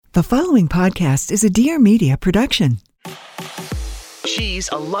The following podcast is a Dear Media production. She's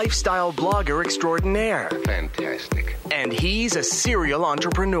a lifestyle blogger extraordinaire. Fantastic. And he's a serial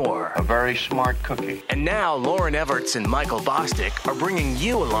entrepreneur. A very smart cookie. And now Lauren Everts and Michael Bosstick are bringing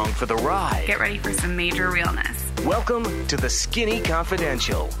you along for the ride. Get ready for some major realness. Welcome to the Skinny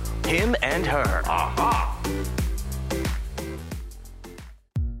Confidential. Him and her. Aha!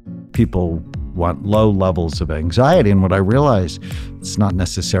 People want low levels of anxiety. And what I realized, it's not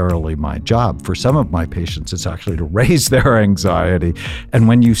necessarily my job. For some of my patients, it's actually to raise their anxiety. And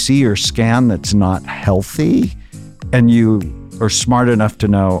when you see your scan that's not healthy, and you are smart enough to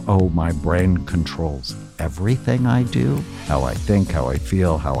know, oh, my brain controls everything I do, how I think, how I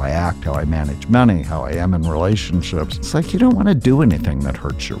feel, how I act, how I manage money, how I am in relationships. It's like you don't want to do anything that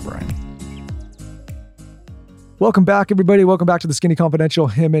hurts your brain. Welcome back, everybody. Welcome back to the Skinny Confidential,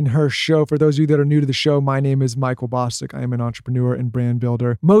 Him and Her show. For those of you that are new to the show, my name is Michael Bosstick. I am an entrepreneur and brand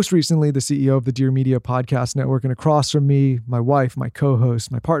builder. Most recently, the CEO of the Dear Media Podcast Network. And across from me, my wife, my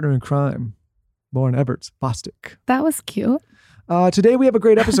co-host, my partner in crime, Lauren Everts Bosstick. That was cute. Today we have a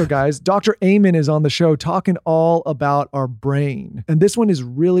great episode, guys. Dr. Amen is on the show talking all about our brain. And this one is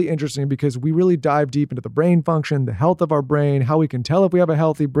really interesting because we really dive deep into the brain function, the health of our brain, how we can tell if we have a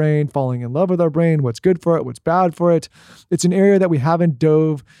healthy brain, falling in love with our brain, what's good for it, what's bad for it. It's an area that we haven't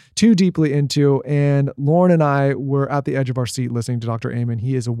dove too deeply into. And Lauren and I were at the edge of our seat listening to Dr. Amen.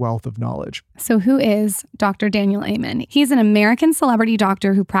 He is a wealth of knowledge. So who is Dr. Daniel Amen? He's an American celebrity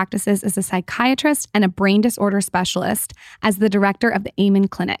doctor who practices as a psychiatrist and a brain disorder specialist as the director of the Amen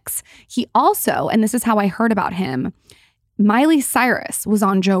Clinics. He also, and this is how I heard about him, Miley Cyrus was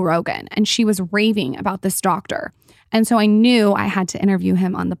on Joe Rogan and she was raving about this doctor. And so I knew I had to interview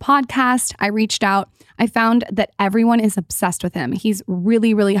him on the podcast. I reached out. I found that everyone is obsessed with him. He's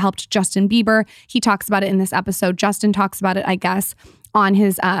really, really helped Justin Bieber. He talks about it in this episode. Justin talks about it, I guess, on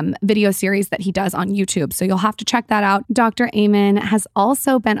his video series that he does on YouTube. So you'll have to check that out. Dr. Amen has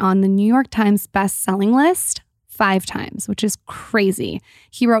also been on the New York Times best-selling list 5 times, which is crazy.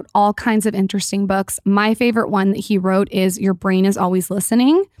 He wrote all kinds of interesting books. My favorite one that he wrote is Your Brain is Always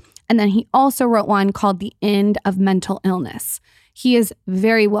Listening. And then he also wrote one called The End of Mental Illness. He is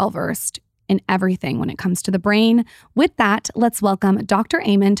very well-versed in everything when it comes to the brain. With that, let's welcome Dr.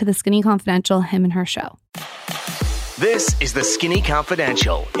 Amen to the Skinny Confidential, Him and Her show. This is the Skinny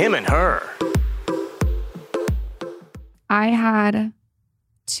Confidential. Him and her. I had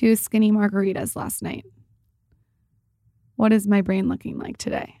 2 skinny margaritas last night. What is my brain looking like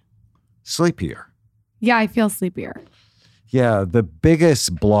today? Sleepier. Yeah, I feel sleepier. Yeah, the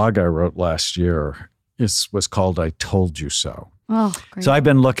biggest blog I wrote last year was called I Told You So. Oh, great. So I've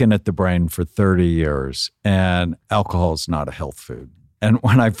been looking at the brain for 30 years, and alcohol is not a health food. And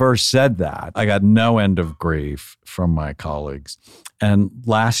when I first said that, I got no end of grief from my colleagues. And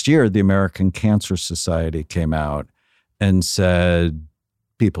last year, the American Cancer Society came out and said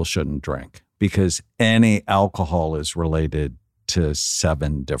people shouldn't drink because any alcohol is related to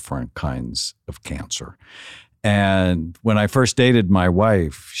 7 different kinds of cancer. And when I first dated my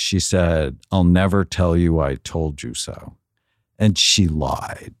wife, she said, I'll never tell you I told you so. And she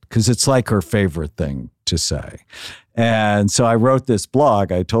lied because it's like her favorite thing to say. And so I wrote this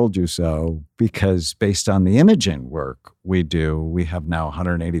blog, I Told You So, because based on the imaging work we do, we have now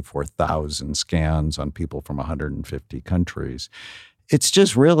 184,000 scans on people from 150 countries. It's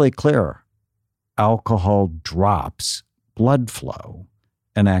just really clear. Alcohol drops blood flow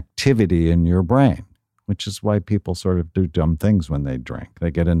and activity in your brain, which is why people sort of do dumb things when they drink.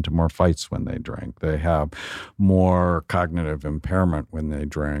 They get into more fights when they drink. They have more cognitive impairment when they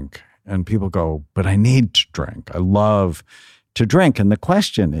drink. And people go, but I need to drink. I love to drink. And the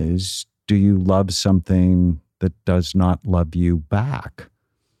question is, do you love something that does not love you back?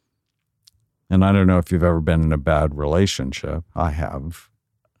 And I don't know if you've ever been in a bad relationship. I have.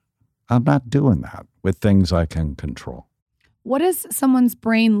 I'm not doing that with things I can control. What does someone's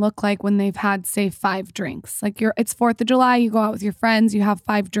brain look like when they've had, say, 5 drinks? Like it's 4th of July, you go out with your friends, you have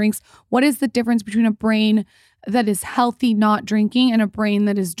 5 drinks. What is the difference between a brain that is healthy, not drinking, and a brain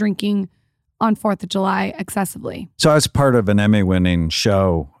that is drinking on 4th of July excessively? So I was part of an Emmy-winning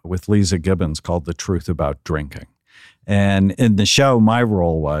show with Lisa Gibbons called The Truth About Drinking. And in the show, my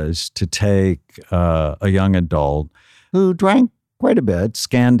role was to take a young adult who drank quite a bit,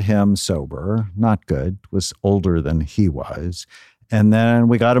 scanned him sober, not good, was older than he was. And then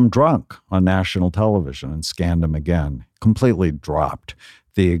we got him drunk on national television and scanned him again, completely dropped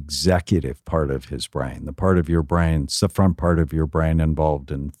the executive part of his brain, the part of your brain, it's the front part of your brain involved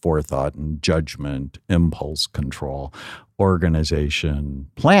in forethought and judgment, impulse control,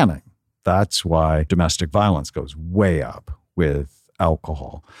 organization, planning. That's why domestic violence goes way up with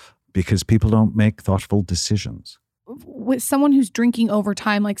alcohol because people don't make thoughtful decisions. With someone who's drinking over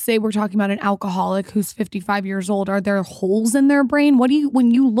time, like say we're talking about an alcoholic who's 55 years old, are there holes in their brain? When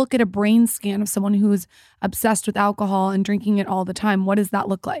you look at a brain scan of someone who's obsessed with alcohol and drinking it all the time, what does that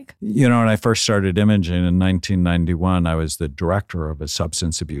look like? You know, when I first started imaging in 1991, I was the director of a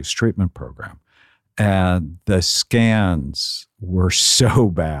substance abuse treatment program. And the scans were so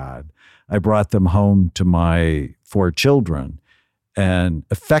bad. I brought them home to my 4 children and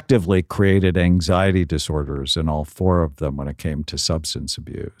effectively created anxiety disorders in all 4 of them when it came to substance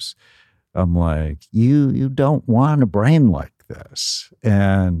abuse. I'm like, you don't want a brain like this.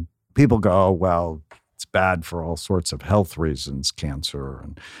 And people go, oh, well, it's bad for all sorts of health reasons, cancer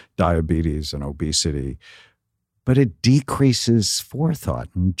and diabetes and obesity. But it decreases forethought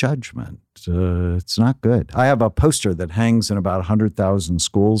and judgment. It's not good. I have a poster that hangs in about 100,000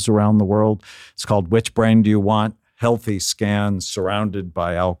 schools around the world. It's called Which Brain Do You Want? Healthy scans surrounded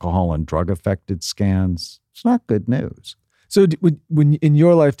by alcohol and drug-affected scans. It's not good news. So when in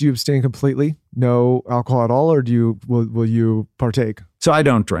your life, do you abstain completely? No alcohol at all? Or will you partake? So I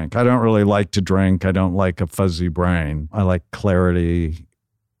don't drink. I don't really like to drink. I don't like a fuzzy brain. I like clarity.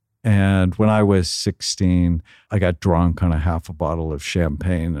 And when I was 16, I got drunk on a half a bottle of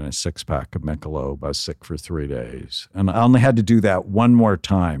champagne and a 6-pack of Michelob. I was sick for 3 days. And I only had to do that one more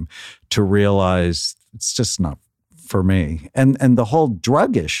time to realize it's just not for me. And the whole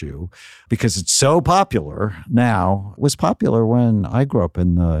drug issue, because it's so popular now, was popular when I grew up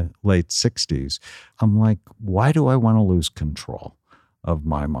in the late 60s. I'm like, why do I want to lose control of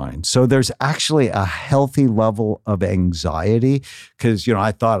my mind? So there's actually a healthy level of anxiety because, you know,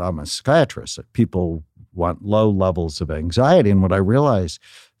 I thought I'm a psychiatrist, that people want low levels of anxiety. And what I realized,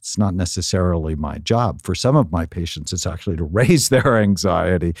 it's not necessarily my job. For some of my patients, it's actually to raise their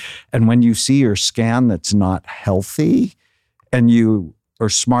anxiety. And when you see your scan that's not healthy and you are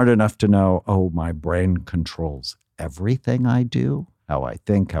smart enough to know, oh, my brain controls everything I do, how I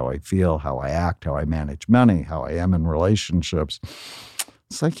think, how I feel, how I act, how I manage money, how I am in relationships.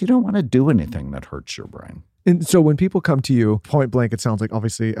 It's like you don't want to do anything that hurts your brain. And so when people come to you, point blank, it sounds like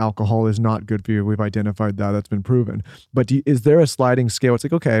obviously alcohol is not good for you. We've identified that. That's been proven. But is there a sliding scale? It's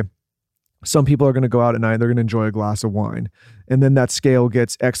like, okay, some people are going to go out at night, they're going to enjoy a glass of wine. And then that scale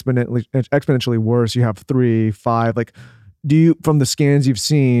gets exponentially worse. You have 3, 5, like, do you, from the scans you've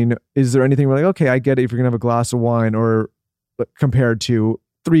seen, is there anything where like, okay, I get it if you're going to have a glass of wine, or compared to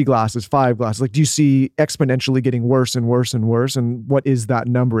 3 glasses, 5 glasses, like, do you see exponentially getting worse and worse and worse? And what is that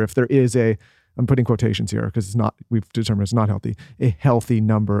number? If there is I'm putting quotations here because it's not, we've determined it's not healthy, a healthy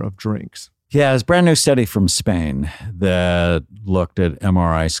number of drinks. Yeah, it's a brand new study from Spain that looked at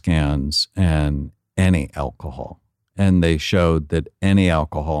MRI scans and any alcohol. And they showed that any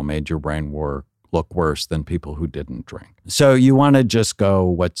alcohol made your brain look worse than people who didn't drink. So you want to just go,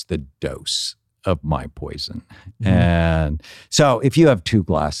 what's the dose of my poison? Mm-hmm. And so if you have 2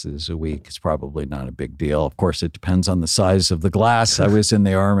 glasses a week, it's probably not a big deal. Of course, it depends on the size of the glass. I was in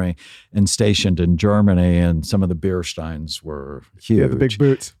the Army and stationed in Germany, and some of the beer steins were huge. Yeah, the big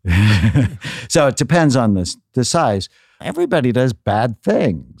boots. So it depends on the size. Everybody does bad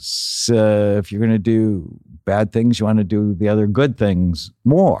things. If you're going to do bad things, you want to do the other good things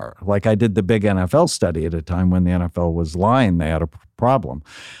more. Like I did the big NFL study at a time when the NFL was lying. They had a problem.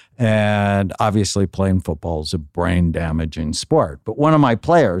 And obviously playing football is a brain damaging sport. But one of my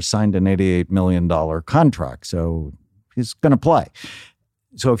players signed an $88 million contract, so he's going to play.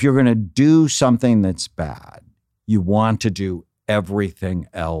 So if you're going to do something that's bad, you want to do everything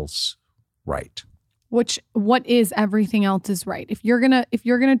else right. What is everything else is right? If you're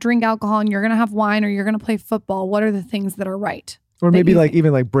gonna drink alcohol and you're gonna have wine or you're gonna play football, what are the things that are right? Or maybe like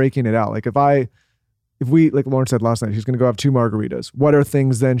even like breaking it out. Like if we, like Lauren said last night, she's going to go have 2 margaritas. What are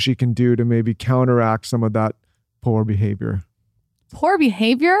things then she can do to maybe counteract some of that poor behavior? Poor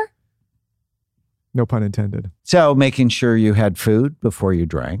behavior? No pun intended. So making sure you had food before you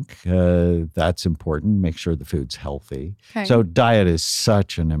drank, that's important. Make sure the food's healthy. Okay. So diet is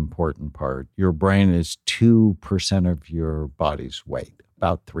such an important part. Your brain is 2% of your body's weight,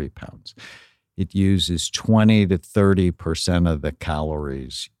 about 3 pounds. It uses 20 to 30% of the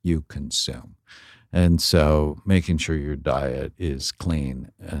calories you consume. And so making sure your diet is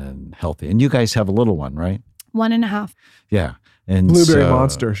clean and healthy. And you guys have a little one, right? 1.5. Yeah. And blueberry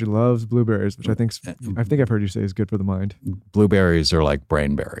monster. She loves blueberries, which I think I've heard you say is good for the mind. Blueberries are like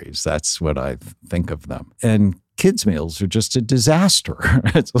brain berries. That's what I think of them. And kids' meals are just a disaster.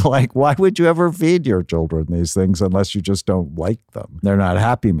 It's like, why would you ever feed your children these things unless you just don't like them? They're not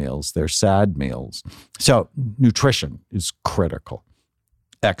happy meals. They're sad meals. So nutrition is critical.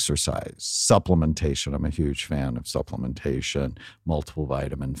 exercise, supplementation. I'm a huge fan of supplementation, multiple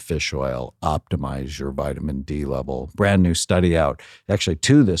vitamin, fish oil, optimize your vitamin D level. Brand new study out, actually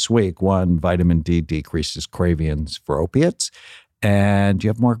 2 this week. 1, vitamin D decreases cravings for opiates, and you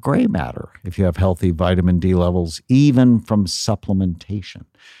have more gray matter if you have healthy vitamin D levels, even from supplementation.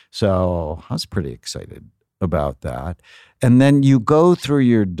 So I was pretty excited about that. And then you go through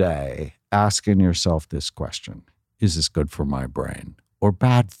your day asking yourself this question: is this good for my brain or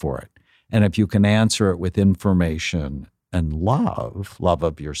bad for it? And if you can answer it with information and love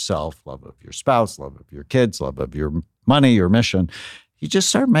of yourself, love of your spouse, love of your kids, love of your money, your mission, you just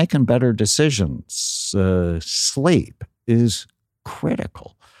start making better decisions. Sleep is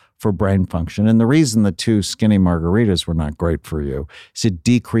critical for brain function. And the reason the 2 skinny margaritas were not great for you is it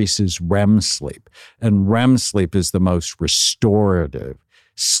decreases REM sleep. And REM sleep is the most restorative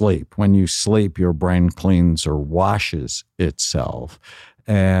sleep. When you sleep, your brain cleans or washes itself.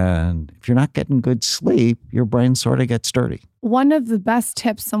 And if you're not getting good sleep, your brain sort of gets dirty. One of the best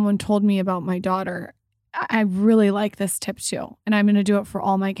tips someone told me about my daughter, I really like this tip too, and I'm going to do it for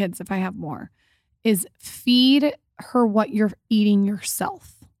all my kids if I have more, is feed her what you're eating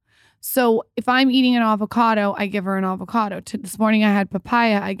yourself. So if I'm eating an avocado, I give her an avocado. This morning I had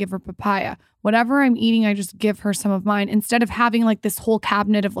papaya, I give her papaya. Whatever I'm eating, I just give her some of mine instead of having like this whole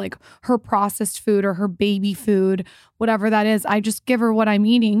cabinet of like her processed food or her baby food, whatever that is. I just give her what I'm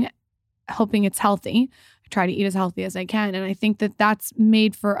eating, hoping it's healthy. I try to eat as healthy as I can. And I think that that's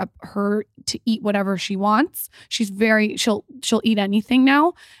made for her to eat whatever she wants. She'll eat anything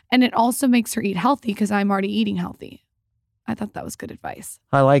now. And it also makes her eat healthy because I'm already eating healthy. I thought that was good advice.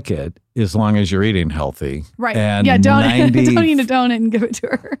 I like it as long as you're eating healthy. Right. And yeah, don't eat a donut and give it to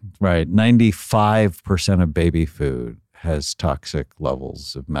her. Right. 95% of baby food has toxic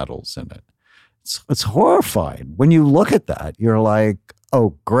levels of metals in it. It's horrifying. When you look at that, you're like,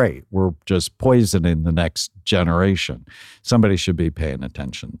 oh, great. We're just poisoning the next generation. Somebody should be paying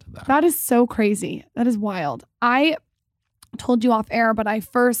attention to that. That is so crazy. That is wild. I told you off air, but I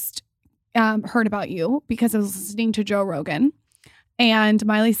first heard about you because I was listening to Joe Rogan and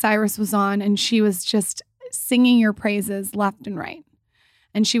Miley Cyrus was on and she was just singing your praises left and right.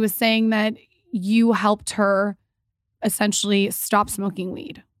 And she was saying that you helped her essentially stop smoking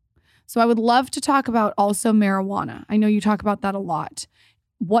weed. So I would love to talk about also marijuana. I know you talk about that a lot.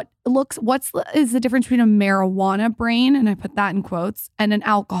 What is the difference between a marijuana brain, and I put that in quotes, and an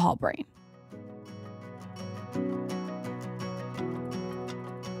alcohol brain?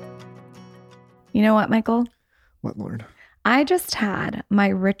 You know what, Michael? What, Lauren? I just had my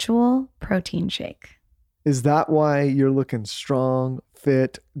Ritual protein shake. Is that why you're looking strong,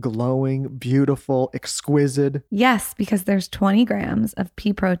 fit, glowing, beautiful, exquisite? Yes, because there's 20 grams of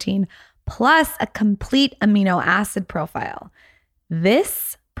pea protein plus a complete amino acid profile.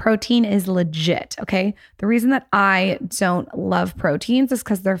 This protein is legit, okay? The reason that I don't love proteins is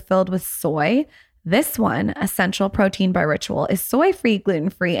because they're filled with soy. This one, Essential Protein by Ritual, is soy-free,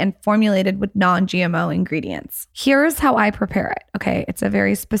 gluten-free, and formulated with non-GMO ingredients. Here's how I prepare it, okay? It's a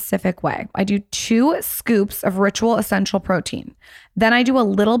very specific way. I do 2 scoops of Ritual Essential Protein. Then I do a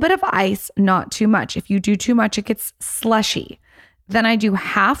little bit of ice, not too much. If you do too much, it gets slushy. Then I do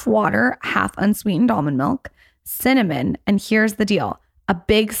half water, half unsweetened almond milk, cinnamon, and here's the deal, a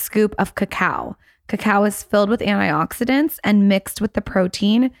big scoop of cacao. Cacao is filled with antioxidants and mixed with the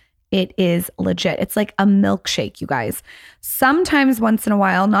protein. It is legit. It's like a milkshake, you guys. Sometimes once in a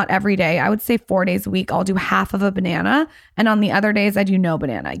while, not every day, I would say 4 days a week, I'll do half of a banana. And on the other days, I do no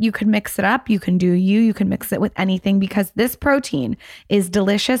banana. You can mix it up. You can do you can mix it with anything because this protein is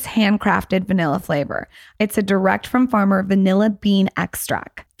delicious, handcrafted vanilla flavor. It's a direct from farmer vanilla bean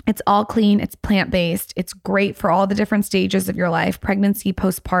extract. It's all clean. It's plant-based. It's great for all the different stages of your life, pregnancy,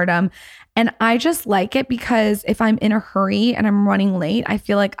 postpartum. And I just like it because if I'm in a hurry and I'm running late, I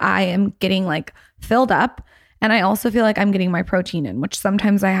feel like I am getting like filled up. And I also feel like I'm getting my protein in, which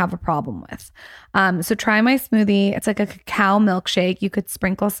sometimes I have a problem with. So try my smoothie. It's like a cacao milkshake. You could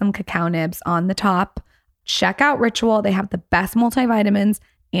sprinkle some cacao nibs on the top. Check out Ritual. They have the best multivitamins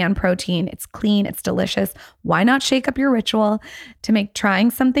and protein. It's clean. It's delicious. Why not shake up your Ritual to make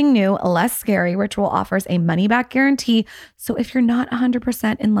trying something new less scary? Ritual offers a money-back guarantee. So if you're not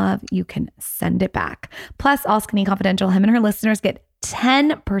 100% in love, you can send it back. Plus, All Skinny Confidential, him and her listeners get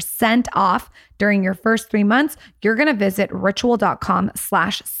 10% off during your first 3 months. You're going to visit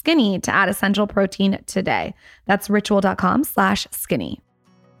ritual.com/skinny to add Essential Protein today. That's ritual.com/skinny.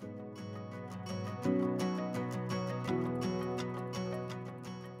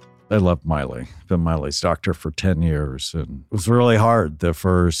 I love Miley. Been Miley's doctor for 10 years. And it was really hard the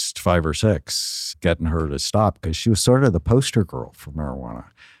first 5 or 6 getting her to stop because she was sort of the poster girl for marijuana.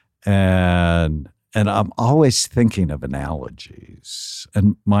 And I'm always thinking of analogies.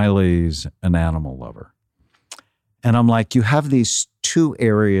 And Miley's an animal lover. And I'm like, you have these 2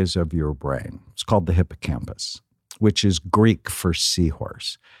 areas of your brain. It's called the hippocampus, which is Greek for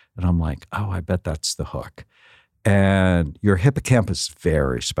seahorse. And I'm like, oh, I bet that's the hook. And your hippocampus is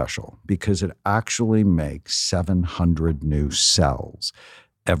very special because it actually makes 700 new cells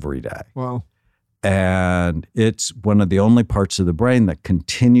every day. Wow. And it's one of the only parts of the brain that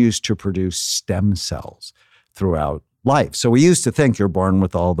continues to produce stem cells throughout life. So we used to think you're born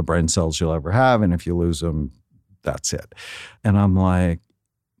with all the brain cells you'll ever have, and if you lose them, that's it. And I'm like,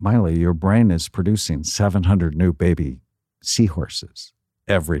 Miley, your brain is producing 700 new baby seahorses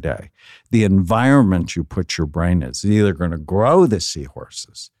every day. The environment you put your brain in is either going to grow the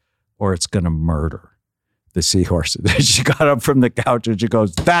seahorses or it's going to murder the seahorses. She got up from the couch and she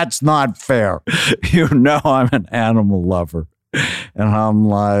goes, that's not fair. You know I'm an animal lover. And I'm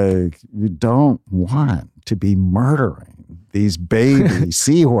like, you don't want to be murdering these baby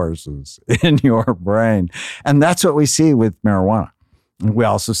seahorses in your brain. And that's what we see with marijuana. We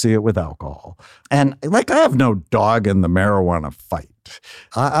also see it with alcohol. And like, I have no dog in the marijuana fight.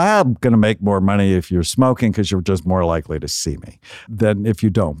 I'm going to make more money if you're smoking because you're just more likely to see me than if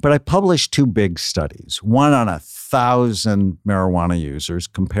you don't. But I published 2 big studies, one on 1,000 marijuana users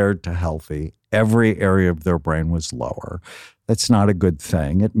compared to healthy. Every area of their brain was lower. That's not a good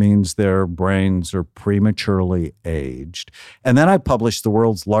thing. It means their brains are prematurely aged. And then I published the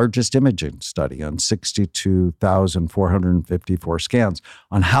world's largest imaging study on 62,454 scans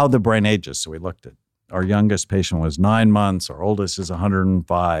on how the brain ages. So we looked at our youngest patient was 9 months. Our oldest is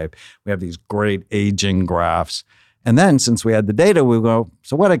 105. We have these great aging graphs. And then since we had the data, we go,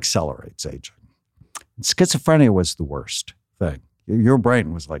 so what accelerates aging? And schizophrenia was the worst thing. Your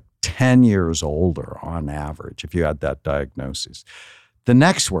brain was like 10 years older on average if you had that diagnosis. The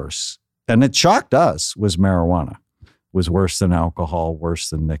next worst, and it shocked us, was marijuana. It was worse than alcohol, worse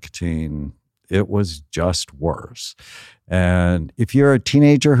than nicotine. It was just worse. And if you're a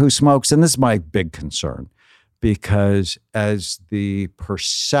teenager who smokes, and this is my big concern, because as the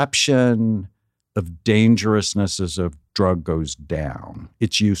perception of dangerousness as a drug goes down,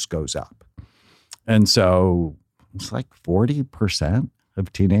 its use goes up. And so it's like 40%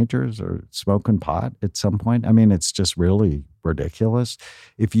 of teenagers are smoking pot at some point. I mean, it's just really ridiculous.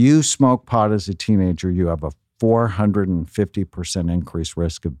 If you smoke pot as a teenager, you have a 450% increased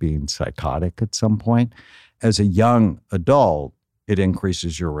risk of being psychotic at some point. As a young adult, it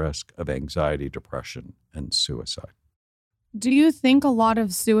increases your risk of anxiety, depression, and suicide. Do you think a lot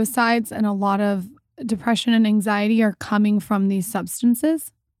of suicides and a lot of depression and anxiety are coming from these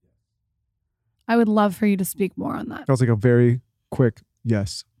substances? I would love for you to speak more on that. That was like a very quick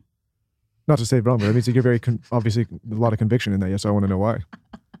yes. Not to say it wrong, but it means you're very, obviously, a lot of conviction in that yes. I want to know why.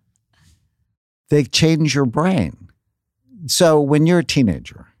 They change your brain. So when you're a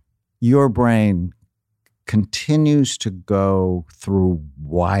teenager, your brain continues to go through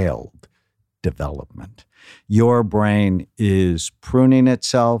wild development. Your brain is pruning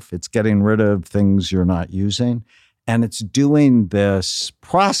itself. It's getting rid of things you're not using. And it's doing this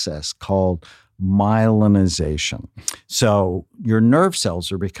process called myelinization. So your nerve cells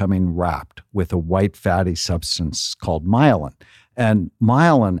are becoming wrapped with a white fatty substance called myelin. And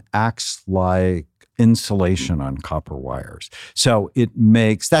myelin acts like insulation on copper wires. So it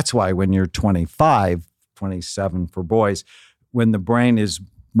makes, that's why when you're 25, 27 for boys, when the brain is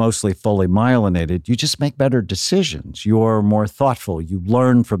mostly fully myelinated, you just make better decisions. You're more thoughtful. You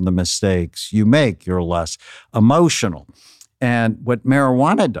learn from the mistakes you make. You're less emotional. And what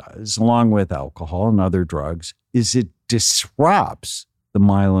marijuana does, along with alcohol and other drugs, is it disrupts the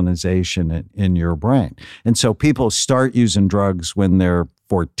myelinization in your brain. And so people start using drugs when they're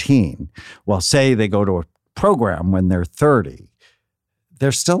 14. Well, say they go to a program when they're 30.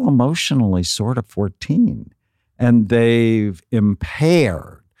 They're still emotionally sort of 14. And they've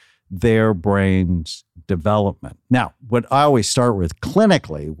impaired their brain's development. Now, what I always start with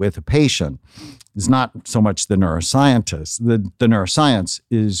clinically with a patient is not so much the neuroscientist. The neuroscience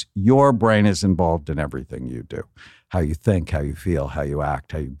is your brain is involved in everything you do. How you think, how you feel, how you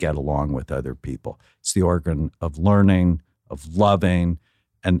act, how you get along with other people. It's the organ of learning, of loving,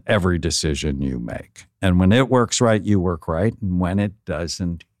 and every decision you make. And when it works right, you work right. And when it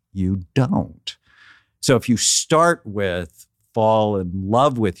doesn't, you don't. So if you start with fall in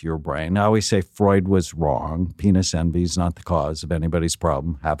love with your brain. I always say Freud was wrong. Penis envy is not the cause of anybody's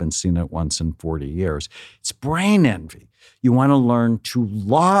problem. Haven't seen it once in 40 years. It's brain envy. You want to learn to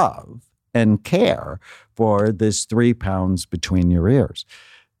love and care for this 3 pounds between your ears.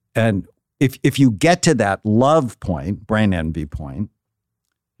 And if you get to that love point, brain envy point,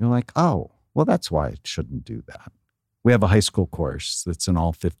 you're like, oh, well, that's why I shouldn't do that. We have a high school course that's in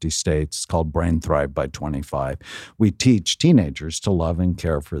all 50 states. It's called Brain Thrive by 25. We teach teenagers to love and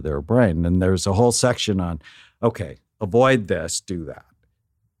care for their brain. And there's a whole section on, okay, avoid this, do that.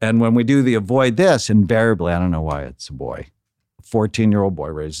 And when we do the avoid this, invariably, I don't know why it's a boy, a 14-year-old boy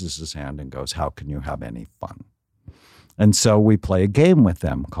raises his hand and goes, how can you have any fun? And so we play a game with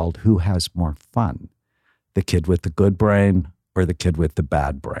them called Who Has More Fun? The kid with the good brain or the kid with the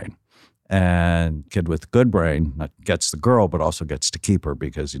bad brain? And kid with the good brain gets the girl, but also gets to keep her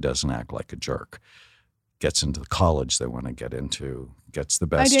because he doesn't act like a jerk. Gets into the college they want to get into, gets the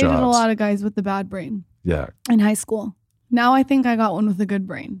best jobs. I dated a lot of guys with the bad brain. Yeah. In high school. Now I think I got one with a good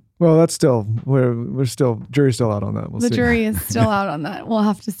brain. Well, that's still, we're still, jury's still out on that. The jury is still out on that. We'll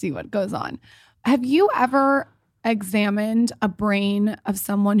have to see what goes on. Have you ever examined a brain of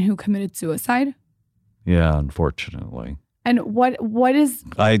someone who committed suicide? Yeah, unfortunately. And what is...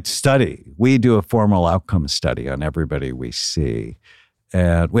 We do a formal outcome study on everybody we see.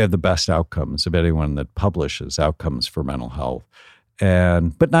 And we have the best outcomes of anyone that publishes outcomes for mental health.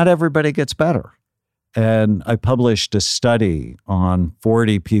 But not everybody gets better. And I published a study on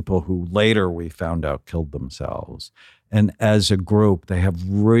 40 people who later we found out killed themselves. And as a group, they have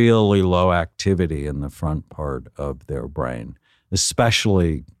really low activity in the front part of their brain,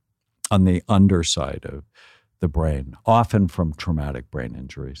 especially on the underside of the brain, often from traumatic brain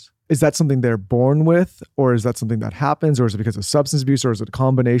injuries. Is that something they're born with, or is that something that happens, or is it because of substance abuse, or is it a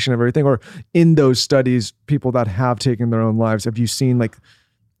combination of everything? Or in those studies, people that have taken their own lives, have you seen like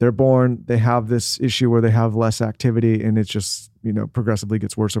they're born, they have this issue where they have less activity and it just, progressively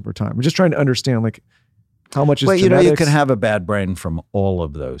gets worse over time? I'm just trying to understand like how much is genetics? You can have a bad brain from all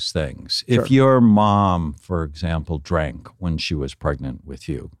of those things. Sure. If your mom, for example, drank when she was pregnant with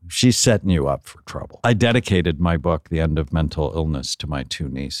you, she's setting you up for trouble. I dedicated my book, The End of Mental Illness, to my 2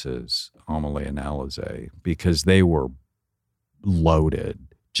 nieces, Amelie and Alize, because they were loaded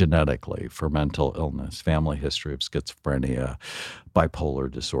genetically for mental illness, family history of schizophrenia,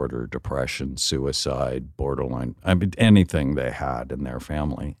 bipolar disorder, depression, suicide, borderline, anything they had in their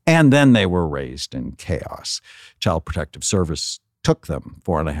family. And then they were raised in chaos. Child Protective Service took them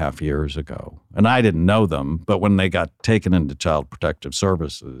 4.5 years ago. And I didn't know them, but when they got taken into Child Protective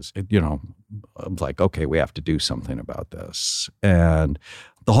Services, I was like, okay, we have to do something about this. And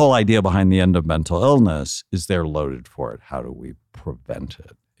the whole idea behind The End of Mental Illness is they're loaded for it. How do we prevent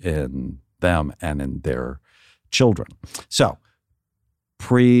it in them and in their children? So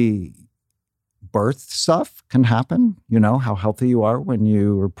pre-birth stuff can happen. How healthy you are when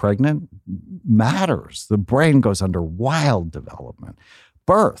you are pregnant matters. The brain goes under wild development.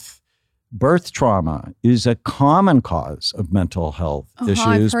 Birth trauma is a common cause of mental health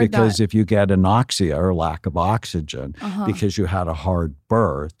issues because if you get anoxia or lack of oxygen because you had a hard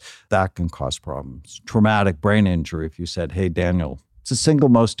birth, that can cause problems. Traumatic brain injury, if you said, hey, Daniel, it's the single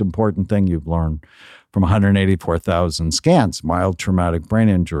most important thing you've learned from 184,000 scans. Mild traumatic brain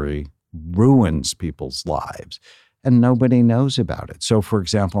injury ruins people's lives, and nobody knows about it. So, for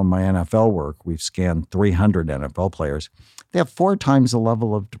example, in my NFL work, we've scanned 300 NFL players. They have 4 times the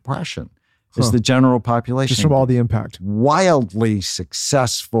level of depression as the general population. Just from all the impact. Wildly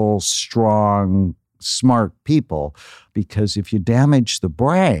successful, strong, smart people, because if you damage the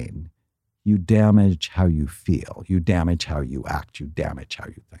brain, you damage how you feel, you damage how you act, you damage how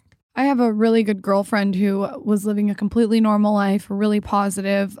you think. I have a really good girlfriend who was living a completely normal life, really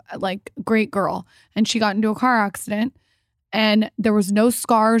positive, like great girl. And she got into a car accident and there was no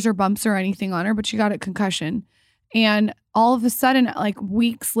scars or bumps or anything on her, but she got a concussion. And all of a sudden, like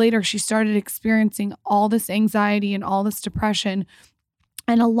weeks later, she started experiencing all this anxiety and all this depression.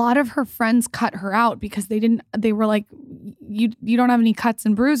 And a lot of her friends cut her out because they were like, you don't have any cuts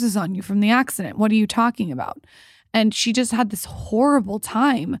and bruises on you from the accident. What are you talking about? And she just had this horrible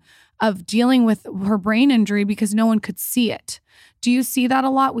time of dealing with her brain injury because no one could see it. Do you see that a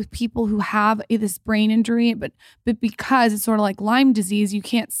lot with people who have this brain injury, but because it's sort of like Lyme disease, you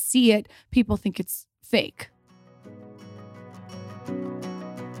can't see it, people think it's fake?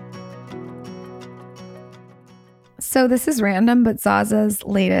 So this is random, but Zaza's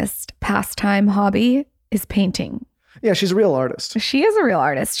latest pastime hobby is painting. Yeah, she's a real artist. She is a real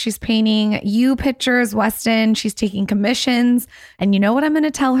artist. She's painting you pictures, Weston. She's taking commissions. And you know what I'm going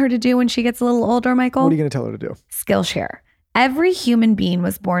to tell her to do when she gets a little older, Michael? What are you going to tell her to do? Skillshare. Every human being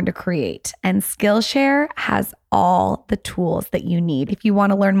was born to create, and Skillshare has all the tools that you need. If you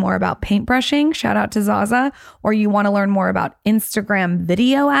want to learn more about paintbrushing, shout out to Zaza, or you want to learn more about Instagram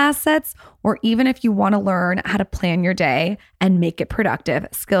video assets, or even if you want to learn how to plan your day and make it productive,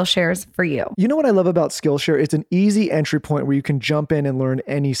 Skillshare's for you. You know what I love about Skillshare? It's an easy entry point where you can jump in and learn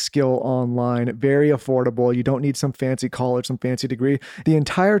any skill online. Very affordable. You don't need some fancy college, some fancy degree. The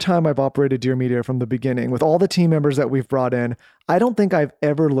entire time I've operated Dear Media from the beginning, with all the team members that we've brought in, I don't think I've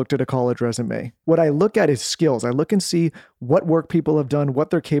ever looked at a college resume. What I look at is skills. I look and see what work people have done,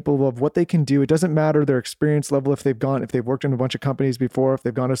 what they're capable of, what they can do. It doesn't matter their experience level, if they've worked in a bunch of companies before, if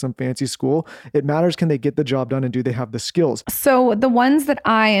they've gone to some fancy school. It matters, can they get the job done and do they have the skills? So the ones that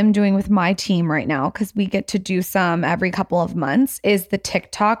I am doing with my team right now, because we get to do some every couple of months, is the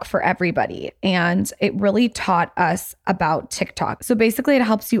TikTok for everybody. And it really taught us about TikTok. So basically it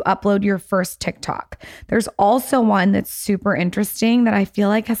helps you upload your first TikTok. There's also one that's super interesting that I feel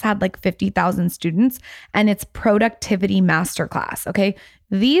like has had like 50,000 students, and it's Productivity Masterclass. Okay.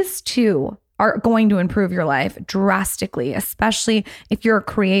 These two are going to improve your life drastically, especially if you're a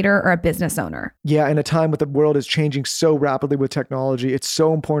creator or a business owner. Yeah, in a time when the world is changing so rapidly with technology, it's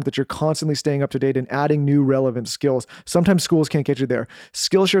so important that you're constantly staying up to date and adding new relevant skills. Sometimes schools can't get you there.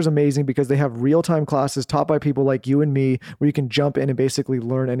 Skillshare is amazing because they have real-time classes taught by people like you and me, where you can jump in and basically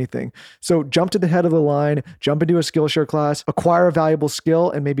learn anything. So jump to the head of the line, jump into a Skillshare class, acquire a valuable skill,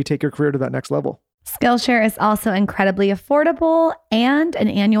 and maybe take your career to that next level. Skillshare is also incredibly affordable, and an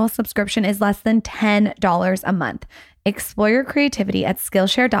annual subscription is less than $10 a month. Explore your creativity at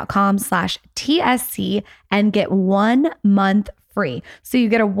Skillshare.com/TSC and get 1 month free. So you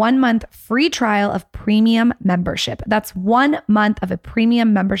get a 1 month free trial of premium membership. That's 1 month of a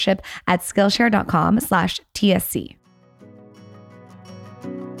premium membership at Skillshare.com/TSC.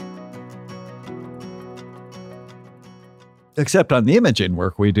 Except on the imaging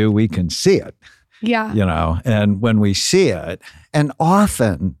work we do, we can see it. Yeah. You know, and when we see it, and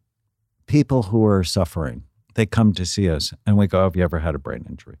often people who are suffering, they come to see us and we go, have you ever had a brain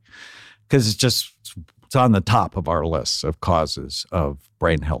injury? Because it's on the top of our list of causes of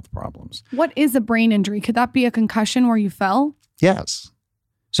brain health problems. What is a brain injury? Could that be a concussion where you fell? Yes.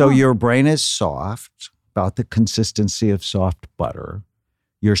 So your brain is soft, about the consistency of soft butter.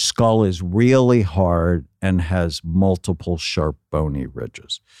 Your skull is really hard and has multiple sharp bony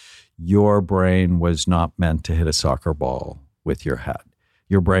ridges. Your brain was not meant to hit a soccer ball with your head.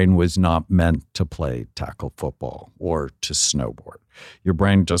 Your brain was not meant to play tackle football or to snowboard. Your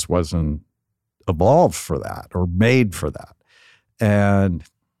brain just wasn't evolved for that or made for that. And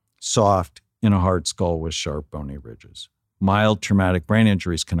soft in a hard skull with sharp bony ridges. Mild traumatic brain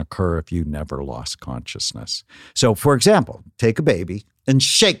injuries can occur if you never lost consciousness. So, for example, take a baby and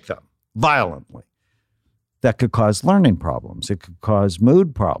shake them violently. That could cause learning problems. It could cause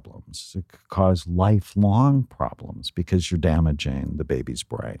mood problems. It could cause lifelong problems because you're damaging the baby's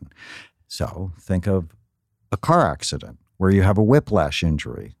brain. So think of a car accident where you have a whiplash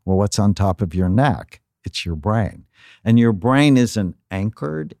injury. Well, what's on top of your neck? It's your brain. And your brain isn't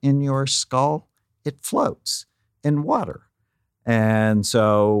anchored in your skull. It floats in water. And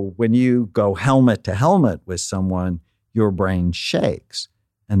so when you go helmet to helmet with someone, your brain shakes,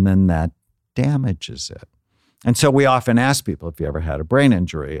 and then that damages it. And so we often ask people, if you ever had a brain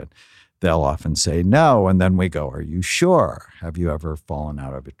injury, and they'll often say no. And then we go, are you sure? Have you ever fallen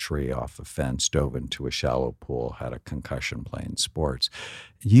out of a tree, off a fence, dove into a shallow pool, had a concussion playing sports?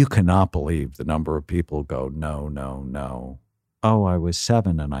 You cannot believe the number of people go, no, no, no. Oh, I was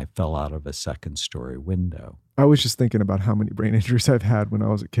 7 and I fell out of a second-story window. I was just thinking about how many brain injuries I've had when I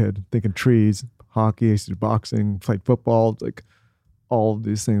was a kid, thinking trees, hockey, I used to do boxing, played football, like all of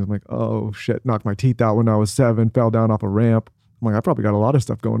these things. I'm like, oh shit, knocked my teeth out when I was 7, fell down off a ramp. I'm like, I probably got a lot of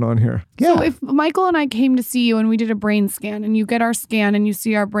stuff going on here. Yeah. So if Michael and I came to see you and we did a brain scan and you get our scan and you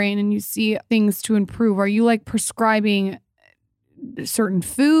see our brain and you see things to improve, are you like prescribing certain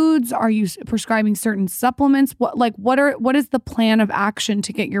foods? Are you prescribing certain supplements? What is the plan of action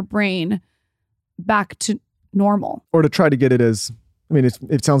to get your brain back to normal? Or to try to get it as, I mean,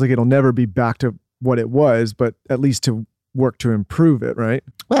 it sounds like it'll never be back to what it was, but at least to work to improve it, right?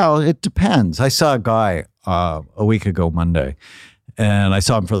 Well, it depends. I saw a guy a week ago Monday, and I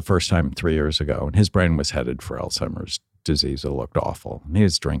saw him for the first time 3 years ago, and his brain was headed for Alzheimer's disease. It looked awful. And he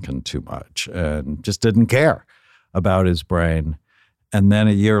was drinking too much and just didn't care about his brain. And then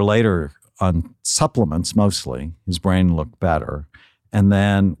a year later, on supplements mostly, his brain looked better. And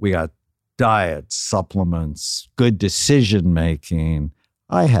then we got diet, supplements, good decision-making.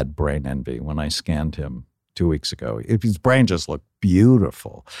 I had brain envy when I scanned him 2 weeks ago. His brain just looked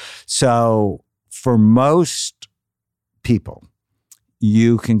beautiful. So for most people,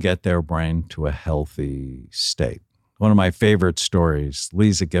 you can get their brain to a healthy state. One of my favorite stories,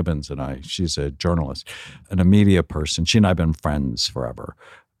 Lisa Gibbons and I, she's a journalist and a media person. She and I have been friends forever.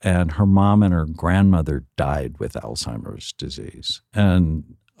 And her mom and her grandmother died with Alzheimer's disease.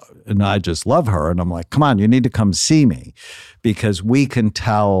 And I just love her. And I'm like, come on, you need to come see me because we can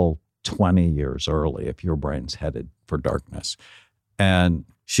tell 20 years early if your brain's headed for darkness. And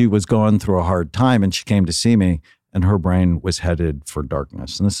she was going through a hard time and she came to see me and her brain was headed for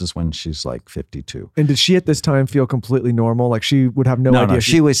darkness. And this is when she's like 52. And did she at this time feel completely normal? Like she would have no idea? No,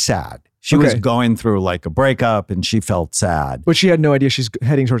 she was sad. She was going through like a breakup and she felt sad. But she had no idea she's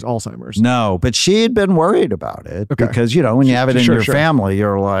heading towards Alzheimer's. No, but she had been worried about it because, you know, when you have it in your family,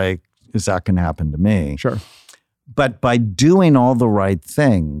 you're like, is that going to happen to me? Sure. But by doing all the right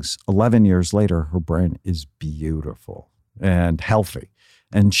things, 11 years later, her brain is beautiful and healthy.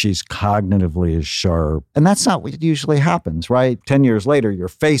 And she's cognitively as sharp. And that's not what usually happens, right? 10 years later, your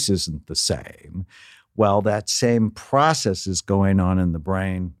face isn't the same. Well, that same process is going on in the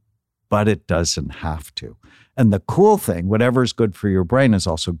brain, but it doesn't have to. And the cool thing, whatever's good for your brain is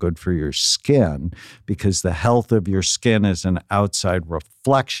also good for your skin because the health of your skin is an outside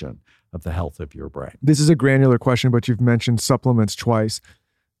reflection of the health of your brain. This is a granular question, but you've mentioned supplements twice.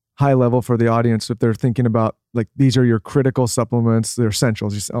 High level for the audience, if they're thinking about like these are your critical supplements, they're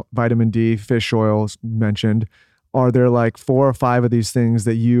essentials, vitamin D, fish oils mentioned. Are there like 4 or 5 of these things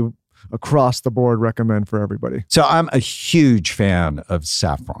that you across the board recommend for everybody? So I'm a huge fan of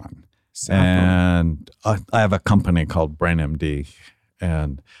saffron. And I have a company called BrainMD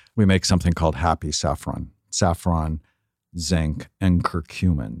and we make something called Happy Saffron. Saffron, zinc, and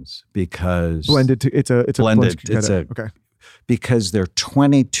curcumins because blended. It's a blended. Okay. Because there are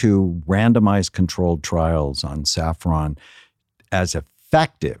 22 randomized controlled trials on saffron as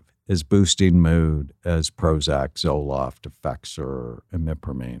effective as boosting mood as Prozac, Zoloft, Effexor,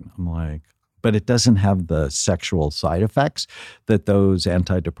 imipramine. I'm like, but it doesn't have the sexual side effects that those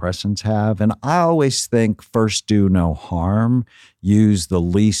antidepressants have. And I always think first do no harm, use the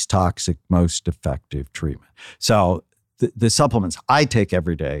least toxic, most effective treatment. So the supplements I take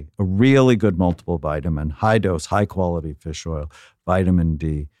every day, a really good multiple vitamin, high dose, high quality fish oil, vitamin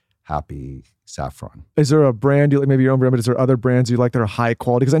D, Happy Saffron. Is there a brand, maybe your own brand, but is there other brands you like that are high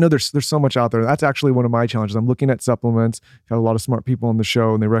quality? Because I know there's so much out there. That's actually one of my challenges. I'm looking at supplements. Got a lot of smart people on the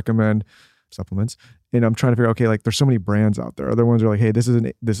show and they recommend supplements. And I'm trying to figure out, okay, like there's so many brands out there. Other ones are like, hey, this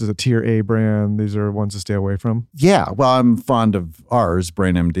is a tier A brand. These are ones to stay away from. Yeah, well, I'm fond of ours,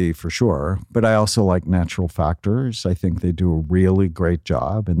 BrainMD for sure. But I also like Natural Factors. I think they do a really great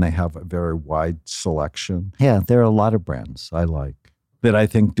job and they have a very wide selection. Yeah, there are a lot of brands I like that I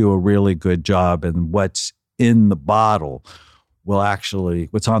think do a really good job. And what's in the bottle will actually,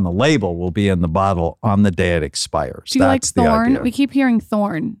 what's on the label will be in the bottle on the day it expires. Do you That's like Thorn? the idea. We keep hearing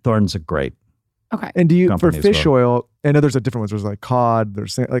Thorn. Thorn's a great. Okay. And do you, for company as fish well. oil, I know there's a different ones. There's like cod,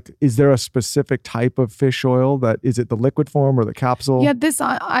 there's like, is there a specific type of fish oil is it the liquid form or the capsule? Yeah, this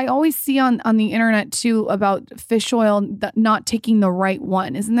I always see on the internet too about fish oil not taking the right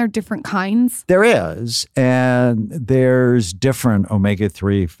one. Isn't there different kinds? There is, and there's different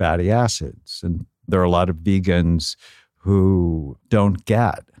omega-3 fatty acids. And there are a lot of vegans who don't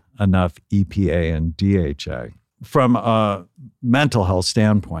get enough EPA and DHA. From a mental health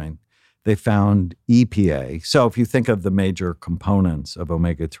standpoint, they found EPA. So if you think of the major components of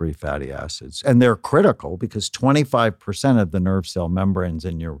omega-3 fatty acids, and they're critical because 25% of the nerve cell membranes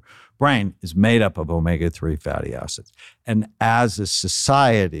in your brain is made up of omega-3 fatty acids. And as a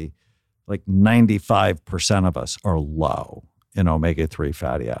society, like 95% of us are low in omega-3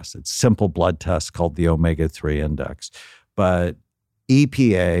 fatty acids. Simple blood test called the omega-3 index. But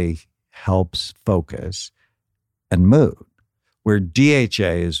EPA helps focus and mood, where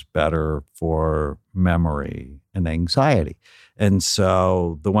DHA is better for memory and anxiety. And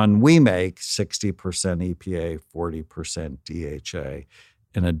so the one we make, 60% EPA, 40% DHA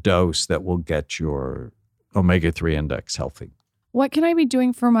in a dose that will get your omega-3 index healthy. What can I be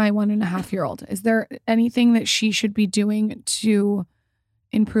doing for my 1.5-year-old? Is there anything that she should be doing to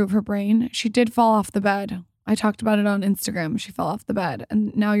improve her brain? She did fall off the bed. I talked about it on Instagram. She fell off the bed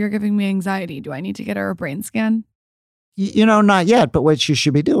and now you're giving me anxiety. Do I need to get her a brain scan? You know, not yet, but what you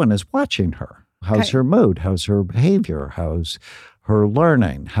should be doing is watching her. How's Okay. her mood? How's her behavior? How's her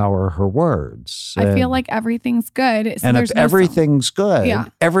learning? How are her words? I feel like everything's good. So And there's if no everything's good, Yeah.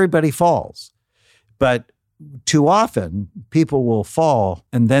 everybody falls. But too often, people will fall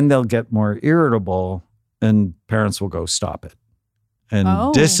and then they'll get more irritable and parents will go stop it and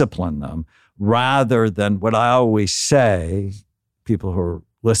Oh. discipline them rather than what I always say, people who are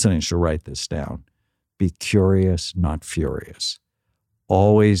listening should write this down. be curious, not furious.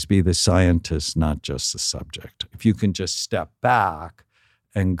 Always be the scientist, not just the subject. If you can just step back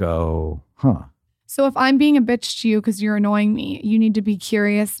and go, So if I'm being a bitch to you because you're annoying me, you need to be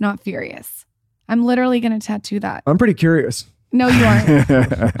curious, not furious. I'm literally going to tattoo that. I'm pretty curious. No, you aren't.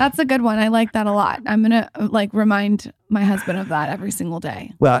 That's a good one. I like that a lot. I'm going to remind my husband of that every single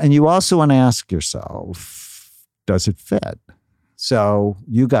day. Well, and you also want to ask yourself, does it fit? So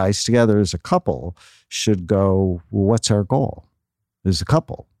you guys together as a couple should go, well, what's our goal as a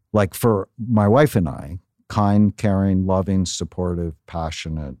couple? Like for my wife and I, kind, caring, loving, supportive,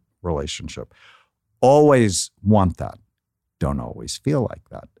 passionate relationship. Always want that. Don't always feel like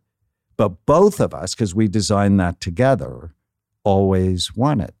that. But both of us, because we designed that together, always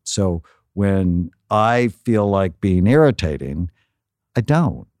want it. So when I feel like being irritating, I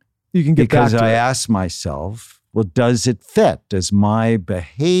don't. You can get because back to I it. ask myself, well, does it fit? Does my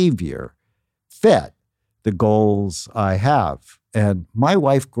behavior fit the goals I have? And my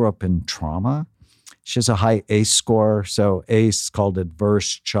wife grew up in trauma. She has a high ACE score. So ACE is called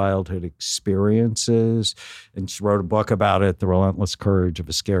Adverse Childhood Experiences. And she wrote a book about it, The Relentless Courage of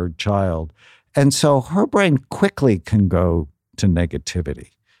a Scared Child. And so her brain quickly can go to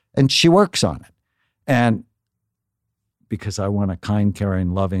negativity. And she works on it. And because I want a kind,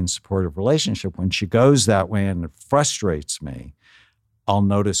 caring, loving, supportive relationship, when she goes that way and it frustrates me, I'll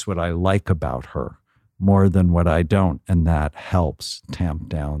notice what I like about her more than what I don't. And that helps tamp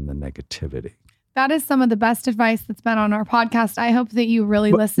down the negativity. That is some of the best advice that's been on our podcast. I hope that you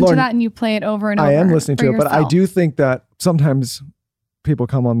really listen Lauren, to that and you play it over and over. I am listening to for it, but I yourself. do think that sometimes people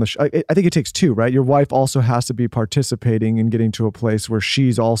come on the show. I think it takes two, right? Your wife also has to be participating and getting to a place where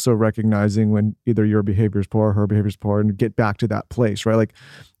she's also recognizing when either your behavior is poor or her behavior is poor and get back to that place, right? Like,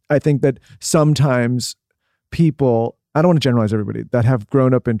 I think that sometimes people, I don't want to generalize everybody, that have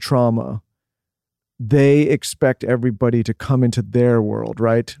grown up in trauma, they expect everybody to come into their world,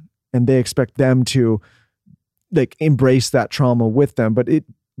 right? And they expect them to like embrace that trauma with them, but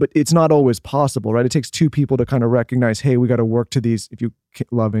it's not always possible, right? It takes two people to kind of recognize, hey, we got to work to these. If you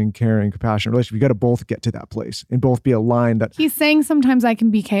loving, caring, compassionate relationship, you got to both get to that place and both be aligned. That He's saying sometimes I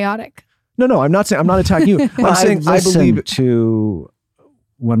can be chaotic. no, I'm not saying, I'm not attacking you. I'm saying I believe to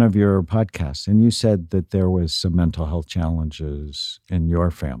one of your podcasts, and you said that there was some mental health challenges in your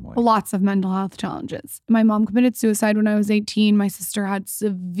family. Lots of mental health challenges. My mom committed suicide when I was 18. My sister had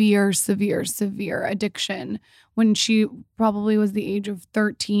severe addiction when she probably was the age of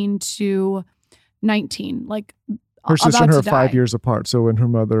 13 to 19. Like her sister and her about to are 5 die. years apart. So when her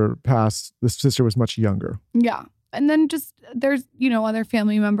mother passed, the sister was much younger. Yeah. And then just there's, other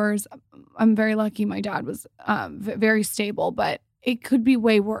family members. I'm very lucky my dad was very stable, but it could be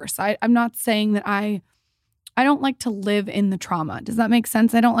way worse. I'm not saying that I don't like to live in the trauma. Does that make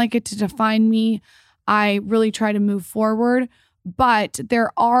sense? I don't like it to define me. I really try to move forward, but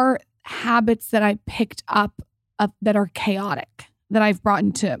there are habits that I picked up that are chaotic that I've brought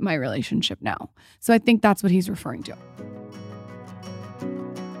into my relationship now. So I think that's what he's referring to.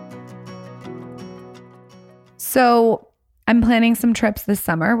 So I'm planning some trips this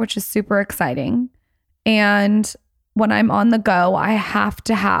summer, which is super exciting. And when I'm on the go, I have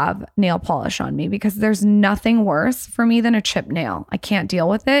to have nail polish on me because there's nothing worse for me than a chipped nail. I can't deal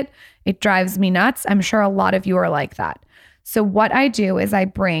with it. It drives me nuts. I'm sure a lot of you are like that. So what I do is I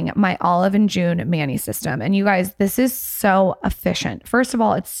bring my Olive and June Mani system. And you guys, this is so efficient. First of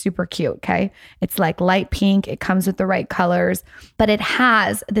all, it's super cute, okay? It's like light pink. It comes with the right colors, but it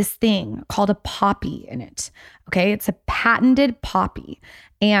has this thing called a poppy in it, okay? It's a patented poppy.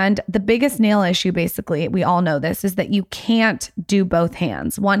 And the biggest nail issue, basically, we all know this, is that you can't do both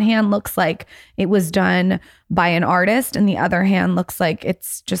hands. One hand looks like it was done by an artist, and the other hand looks like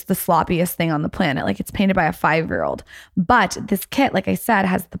it's just the sloppiest thing on the planet, like it's painted by a 5-year-old. But this kit, like I said,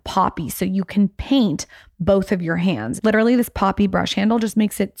 has the poppy, so you can paint both of your hands. Literally, this poppy brush handle just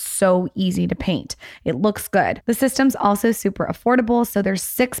makes it so easy to paint. It looks good. The system's also super affordable, so there's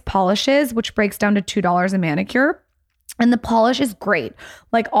 6 polishes, which breaks down to $2 a manicure. And the polish is great.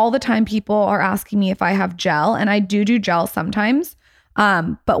 Like all the time people are asking me if I have gel, and I do gel sometimes.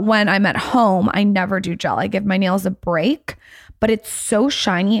 But when I'm at home, I never do gel. I give my nails a break, but it's so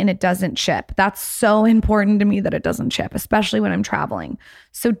shiny and it doesn't chip. That's so important to me that it doesn't chip, especially when I'm traveling.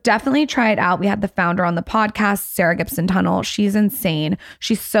 So definitely try it out. We had the founder on the podcast, Sarah Gibson Tunnell. She's insane.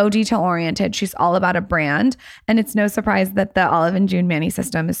 She's so detail oriented. She's all about a brand. And it's no surprise that the Olive and June Mani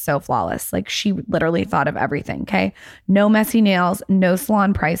system is so flawless. Like she literally thought of everything, okay? No messy nails, no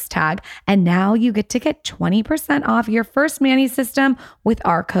salon price tag. And now you get to get 20% off your first Mani system with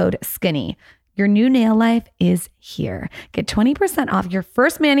our code SKINNY. Your new nail life is here. Get 20% off your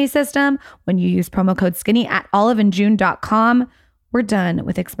first Manny system when you use promo code SKINNY at oliveandjune.com. We're done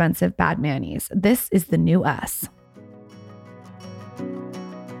with expensive bad manis. This is the new us.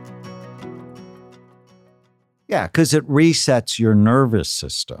 Yeah, because it resets your nervous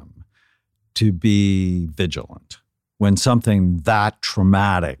system to be vigilant. When something that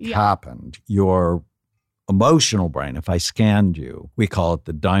traumatic happened, your emotional brain, if I scanned you, we call it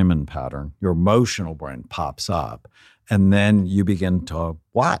the diamond pattern, your emotional brain pops up, and then you begin to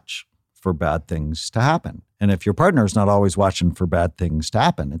watch for bad things to happen. And if your partner's not always watching for bad things to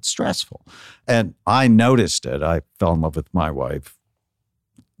happen, it's stressful. And I noticed it. I fell in love with my wife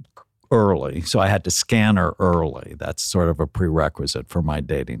early, so I had to scan her early. That's sort of a prerequisite for my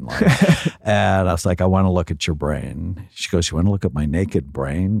dating life. And I was like, I want to look at your brain. She goes, you want to look at my naked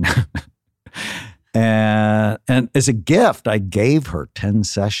brain? And as a gift, I gave her 10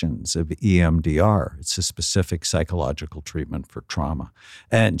 sessions of EMDR. It's a specific psychological treatment for trauma.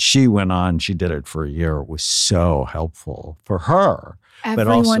 And she went on, she did it for a year. It was so helpful for her.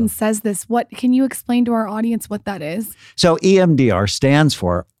 Everyone says this. What can you explain to our audience what that is? So EMDR stands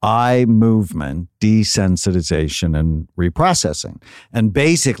for eye movement desensitization and reprocessing. And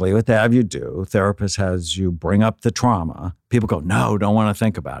basically what they have you do, therapist has you bring up the trauma. People go, no, don't want to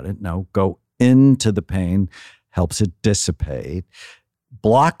think about it. No, go into the pain, helps it dissipate.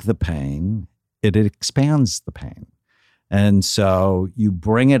 Block the pain, it expands the pain. And so you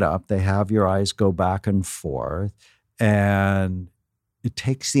bring it up, they have your eyes go back and forth, and it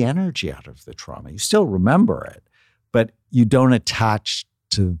takes the energy out of the trauma. You still remember it, but you don't attach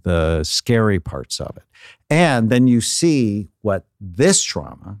to the scary parts of it. And then you see what this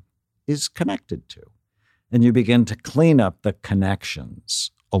trauma is connected to. And you begin to clean up the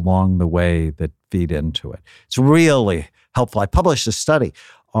connections along the way that feed into it. It's really helpful. I published a study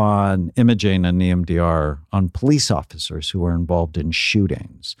on imaging and EMDR on police officers who were involved in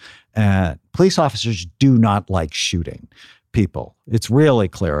shootings. And police officers do not like shooting people. It's really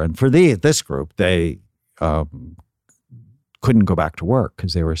clear. And for this group, they couldn't go back to work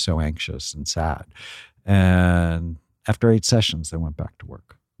because they were so anxious and sad. And after 8 sessions, they went back to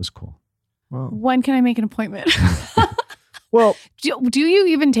work. It was cool. Wow. When can I make an appointment? Well, do you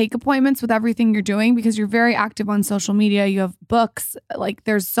even take appointments with everything you're doing? Because you're very active on social media. You have books. Like,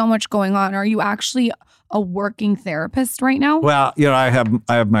 there's so much going on. Are you actually a working therapist right now? Well, I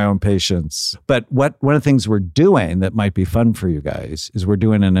have my own patients. But one of the things we're doing that might be fun for you guys is we're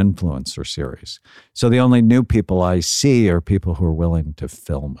doing an influencer series. So the only new people I see are people who are willing to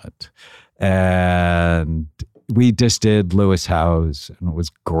film it. And we just did Lewis Howes, and it was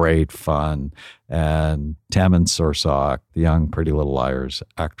great fun. And Tammin Sursok, the young Pretty Little Liars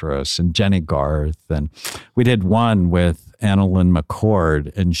actress, and Jenny Garth. And we did one with Annalyn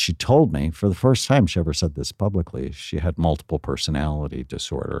McCord, and she told me, for the first time she ever said this publicly, she had multiple personality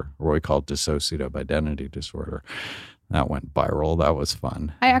disorder, or what we call dissociative identity disorder. That went viral. That was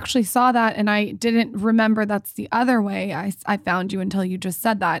fun. I actually saw that, and I didn't remember that's the other way I found you until you just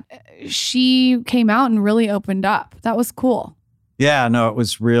said that. She came out and really opened up. That was cool. Yeah, no, it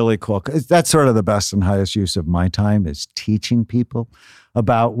was really cool. That's sort of the best and highest use of my time is teaching people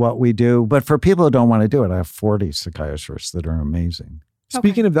about what we do. But for people who don't want to do it, I have 40 psychiatrists that are amazing.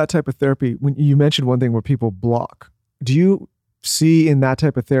 Speaking of that type of therapy, when you mentioned one thing where people block, do you see in that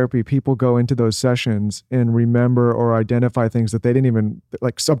type of therapy, people go into those sessions and remember or identify things that they didn't even,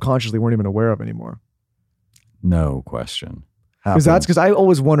 like subconsciously weren't even aware of anymore? No question. Because I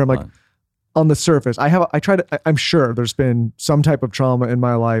always wonder, I'm like, on the surface, I'm sure there's been some type of trauma in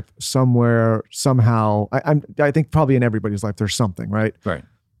my life somewhere, somehow. I think probably in everybody's life, there's something, right? Right.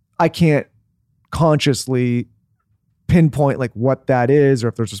 I can't consciously pinpoint like what that is, or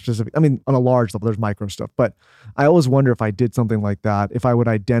if there's a specific, on a large level, there's micro stuff, but I always wonder if I did something like that, if I would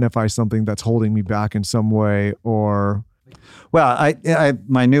identify something that's holding me back in some way, or. Well, I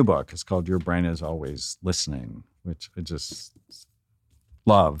my new book is called Your Brain is Always Listening, which I just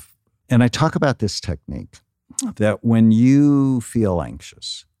love. And I talk about this technique that when you feel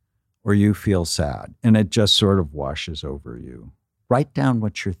anxious or you feel sad and it just sort of washes over you, write down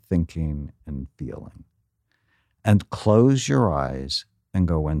what you're thinking and feeling and close your eyes and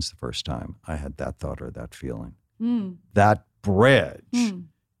go, when's the first time I had that thought or that feeling? That bridge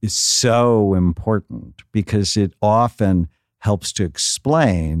is so important because it often helps to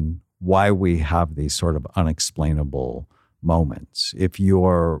explain why we have these sort of unexplainable moments. If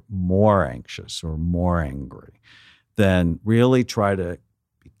you're more anxious or more angry, then really try to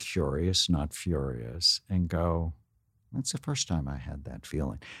be curious, not furious, and go, That's the first time I had that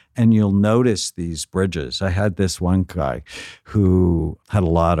feeling. And you'll notice these bridges. I had this one guy who had a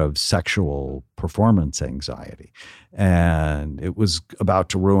lot of sexual performance anxiety, and it was about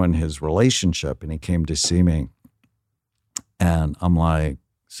to ruin his relationship. And he came to see me, and I'm like,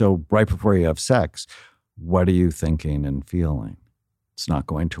 so right before you have sex, what are you thinking and feeling? It's not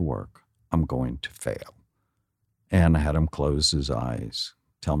going to work. I'm going to fail. And I had him close his eyes.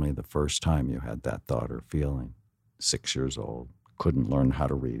 Tell me the first time you had that thought or feeling. 6 years old, couldn't learn how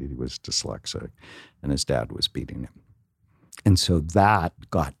to read. He was dyslexic, and his dad was beating him. And so that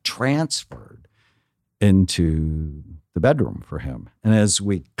got transferred into the bedroom for him. And as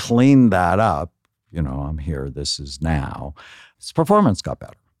we cleaned that up, I'm here, this is now, his performance got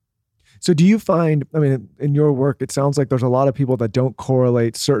better. So do you find, in your work, it sounds like there's a lot of people that don't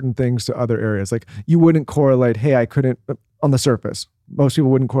correlate certain things to other areas. Like you wouldn't correlate, hey, I couldn't, on the surface, most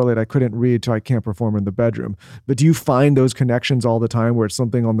people wouldn't correlate, I couldn't read, so I can't perform in the bedroom. But do you find those connections all the time where it's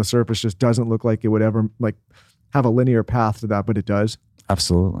something on the surface just doesn't look like it would ever have a linear path to that, but it does?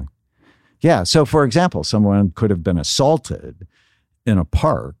 Absolutely. Yeah. So for example, someone could have been assaulted in a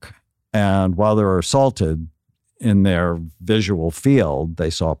park, and while they were assaulted, in their visual field, they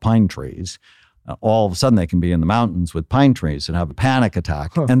saw pine trees. All of a sudden, they can be in the mountains with pine trees and have a panic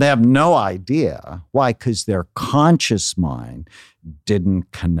attack. And they have no idea why, because their conscious mind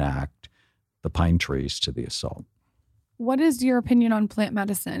didn't connect the pine trees to the assault. What is your opinion on plant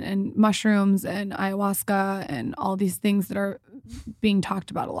medicine and mushrooms and ayahuasca and all these things that are being talked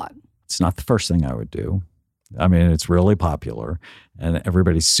about a lot? It's not the first thing I would do. It's really popular, and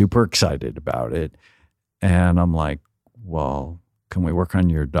everybody's super excited about it. And I'm like, well, can we work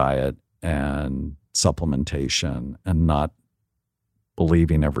on your diet and supplementation and not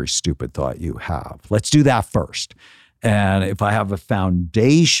believing every stupid thought you have? Let's do that first. And if I have a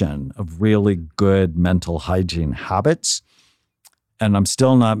foundation of really good mental hygiene habits and I'm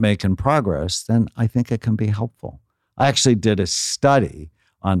still not making progress, then I think it can be helpful. I actually did a study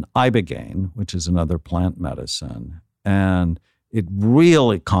on ibogaine, which is another plant medicine, and it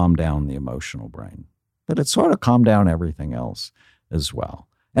really calmed down the emotional brain. But it sort of calmed down everything else as well.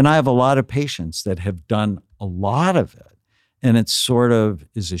 And I have a lot of patients that have done a lot of it, and it sort of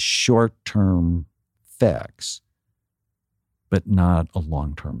is a short-term fix, but not a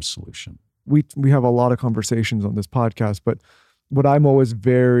long-term solution. We have a lot of conversations on this podcast, but what I'm always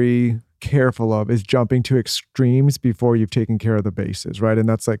very careful of is jumping to extremes before you've taken care of the bases, right? And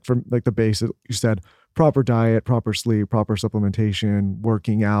that's the bases you said: proper diet, proper sleep, proper supplementation,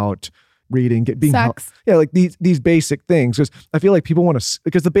 working out, reading, sex. These basic things. Because I feel like people want to,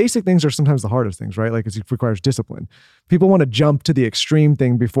 because the basic things are sometimes the hardest things, right? Like it requires discipline. People want to jump to the extreme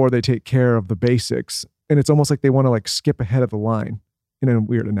thing before they take care of the basics. And it's almost like they want to skip ahead of the line in a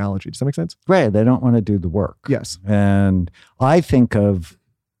weird analogy. Does that make sense? Right. They don't want to do the work. Yes. And I think of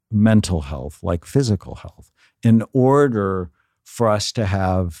mental health like physical health. In order for us to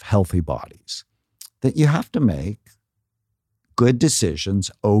have healthy bodies, that you have to make good decisions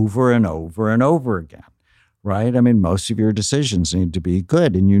over and over and over again, right? Most of your decisions need to be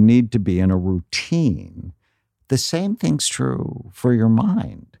good, and you need to be in a routine. The same thing's true for your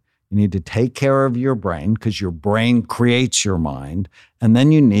mind. You need to take care of your brain because your brain creates your mind, and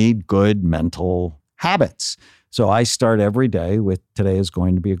then you need good mental habits. So I start every day with today is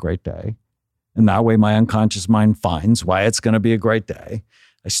going to be a great day. And that way my unconscious mind finds why it's going to be a great day.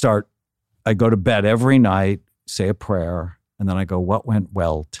 I go to bed every night, say a prayer, and then I go, what went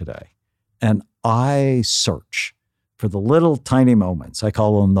well today? And I search for the little tiny moments. I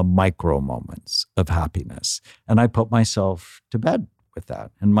call them the micro moments of happiness. And I put myself to bed with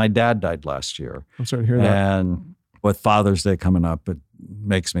that. And my dad died last year. I'm sorry to hear that. And with Father's Day coming up, it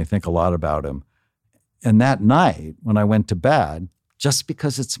makes me think a lot about him. And that night when I went to bed, just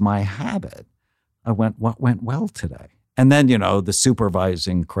because it's my habit, I went, what went well today? And then, the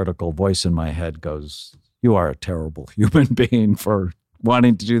supervising critical voice in my head goes, you are a terrible human being for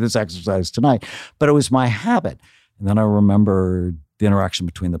wanting to do this exercise tonight. But it was my habit. And then I remembered the interaction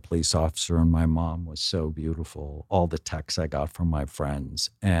between the police officer and my mom was so beautiful. All the texts I got from my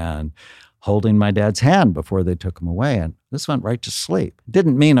friends and holding my dad's hand before they took him away. And this went right to sleep. It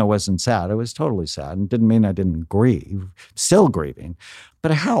didn't mean I wasn't sad. I was totally sad. And didn't mean I didn't grieve, still grieving.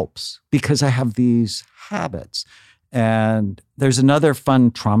 But it helps because I have these habits. And there's another fun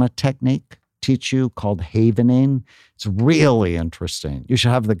trauma technique teach you called havening. It's really interesting. You should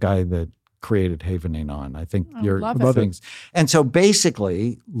have the guy that created havening on. I think you're things. And so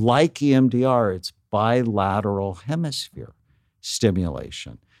basically, like EMDR, it's bilateral hemisphere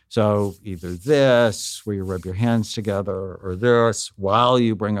stimulation. So either this, where you rub your hands together, or this, while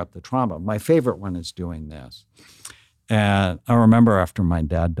you bring up the trauma. My favorite one is doing this. And I remember after my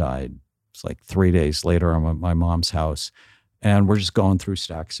dad died, it's like 3 days later, I'm at my mom's house, and we're just going through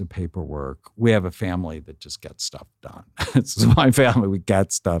stacks of paperwork. We have a family that just gets stuff done. It's my family, we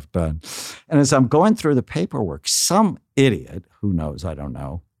get stuff done. And as I'm going through the paperwork, some idiot, who knows, I don't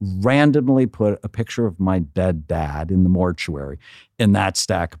know, randomly put a picture of my dead dad in the mortuary in that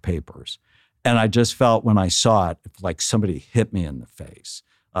stack of papers. And I just felt when I saw it, like somebody hit me in the face.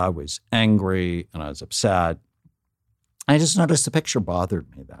 I was angry and I was upset. I just noticed the picture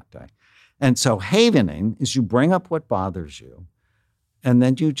bothered me that day. And so havening is you bring up what bothers you and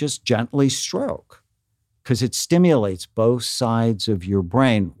then you just gently stroke because it stimulates both sides of your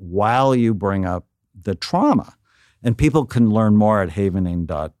brain while you bring up the trauma. And people can learn more at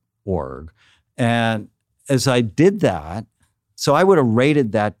havening.org. And as I did that, so I would have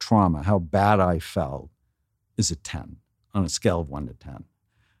rated that trauma, how bad I felt, as a 10 on a scale of 1 to 10.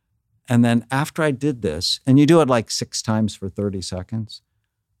 And then after I did this, and you do it like 6 times for 30 seconds,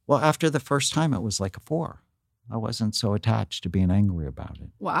 well, after the first time, it was like a 4. I wasn't so attached to being angry about it.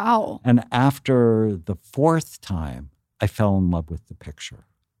 Wow. And after the 4th time, I fell in love with the picture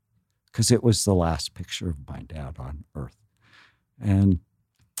because it was the last picture of my dad on earth. And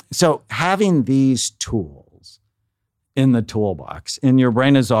so having these tools in the toolbox, and your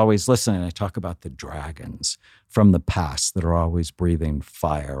brain is always listening. I talk about the dragons from the past that are always breathing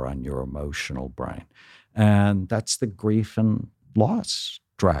fire on your emotional brain. And that's the grief and loss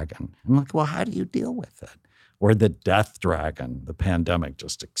dragon. I'm like, well, how do you deal with it? Or the death dragon. The pandemic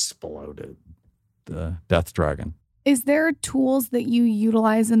just exploded the death dragon. Is there tools that you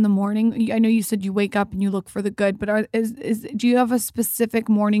utilize in the morning? I know you said you wake up and you look for the good, but do you have a specific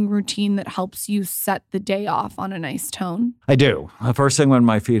morning routine that helps you set the day off on a nice tone? I do. The first thing when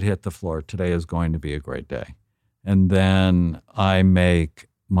my feet hit the floor, today is going to be a great day. And then I make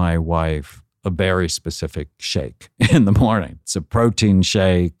my wife a very specific shake in the morning. It's a protein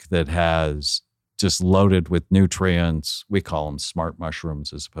shake that has just loaded with nutrients. We call them smart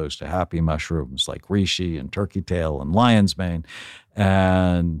mushrooms as opposed to happy mushrooms like reishi and turkey tail and lion's mane,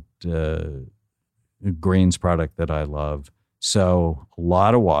 and a greens product that I love. So a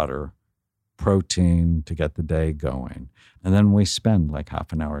lot of water, protein to get the day going. And then we spend like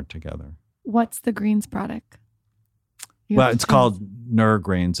half an hour together. What's the greens product? Well, it's called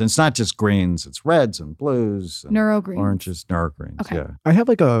Neurogreens. And it's not just greens, it's reds and blues and Neurogreens. Oranges, Neurogreens. Okay. Yeah. I have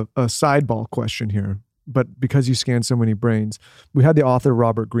like a sideball question here, but because you scan so many brains, we had the author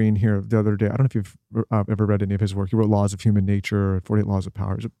Robert Greene here the other day. I don't know if you've ever read any of his work. He wrote Laws of Human Nature, 48 Laws of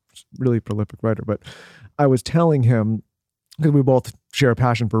Power. He's a really prolific writer. But I was telling him, because we both share a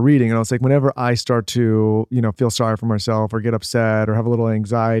passion for reading, and I was like, whenever I start to, feel sorry for myself or get upset or have a little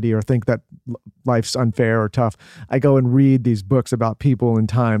anxiety or think that life's unfair or tough, I go and read these books about people in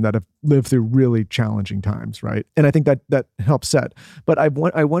time that have lived through really challenging times, right? And I think that helps set. But I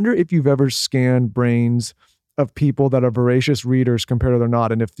wonder if you've ever scanned brains of people that are voracious readers compared to they're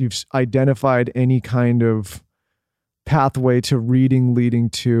not, and if you've identified any kind of pathway to reading leading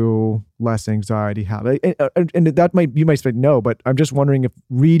to less anxiety habit. And that you might say no, but I'm just wondering if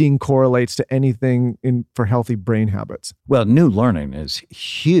reading correlates to anything for healthy brain habits. Well, new learning is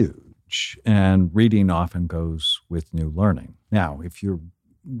huge, and reading often goes with new learning. Now, if you're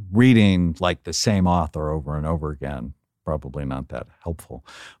reading like the same author over and over again, probably not that helpful,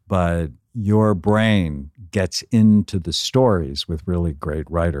 but your brain gets into the stories with really great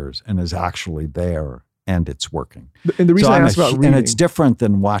writers and is actually there. And it's working. And the reason I asked about reading, and it's different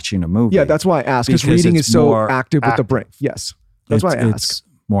than watching a movie. Yeah, that's why I asked, because reading is so active with the brain. Yes, that's why I asked. It's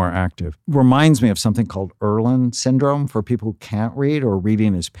more active. Reminds me of something called Irlen syndrome for people who can't read, or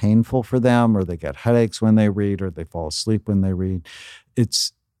reading is painful for them, or they get headaches when they read, or they fall asleep when they read.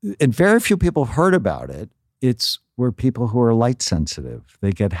 And very few people have heard about it. It's where people who are light sensitive,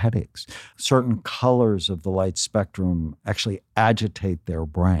 they get headaches. Certain colors of the light spectrum actually agitate their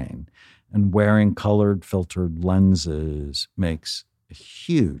brain. And wearing colored filtered lenses makes a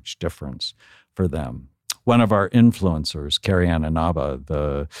huge difference for them. One of our influencers, Carrie Ann Inaba,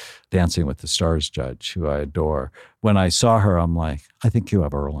 the Dancing with the Stars judge, who I adore, when I saw her, I'm like, I think you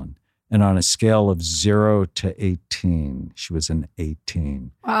have Irlen. And on a scale of 0 to 18, she was an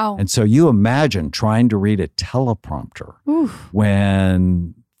 18. Wow. And so you imagine trying to read a teleprompter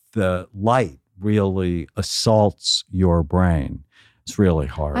when the light really assaults your brain. It's really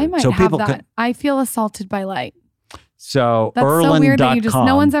hard. I might have that. I feel assaulted by light. So that's Irlen. So weird that you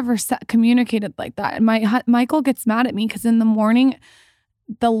no one's ever communicated like that. And Michael gets mad at me because in the morning,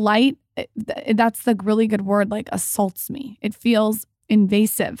 the light, that's the really good word, like assaults me. It feels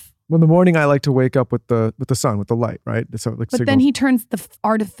invasive. Well, in the morning, I like to wake up with the sun, with the light, right? So like But then he turns the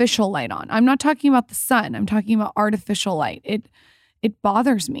artificial light on. I'm not talking about the sun. I'm talking about artificial light. It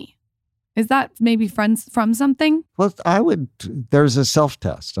bothers me. Is that maybe from something? Well, there's a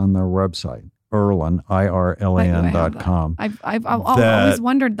self-test on their website, Irlan, IRLAN.com. I've always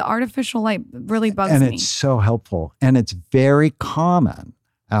wondered, the artificial light really bugs me. And it's so helpful. And it's very common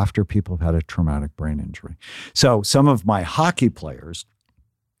after people have had a traumatic brain injury. So some of my hockey players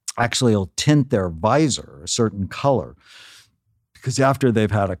actually will tint their visor a certain color because after they've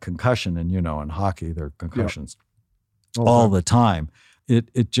had a concussion, and in hockey, there are concussions all the time.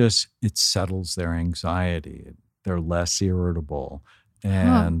 It settles their anxiety. They're less irritable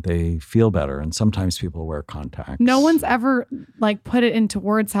and they feel better. And sometimes people wear contacts. No one's ever put it into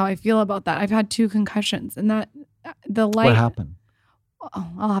words how I feel about that. I've had 2 concussions, and that the light. What happened?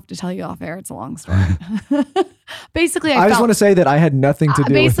 Oh, I'll have to tell you off air. It's a long story. Basically, I just want to say that I had nothing to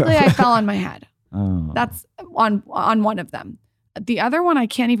do basically, with it. I fell on my head. Oh. That's on one of them. The other one, I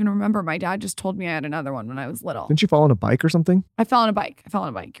can't even remember. My dad just told me I had another one when I was little. Didn't you fall on a bike or something? I fell on a bike.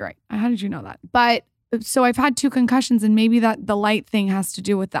 You're right. How did you know that? But so I've had 2 concussions, and maybe that the light thing has to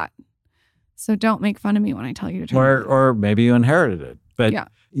do with that. So don't make fun of me when I tell you to turn. Or maybe you inherited it. But, yeah.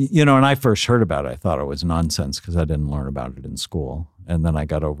 When I first heard about it, I thought it was nonsense because I didn't learn about it in school. And then I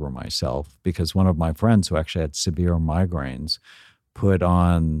got over myself because one of my friends who actually had severe migraines put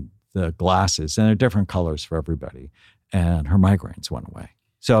on the glasses, and they're different colors for everybody, and her migraines went away.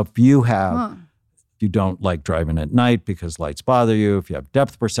 So if you have, if you don't like driving at night because lights bother you, if you have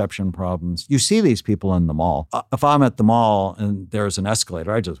depth perception problems, you see these people in the mall. If I'm at the mall and there's an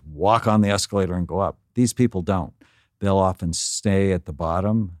escalator, I just walk on the escalator and go up. These people don't. They'll often stay at the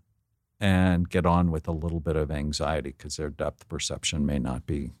bottom and get on with a little bit of anxiety because their depth perception may not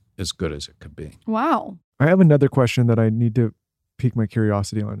be as good as it could be. Wow. I have another question that I need to pique my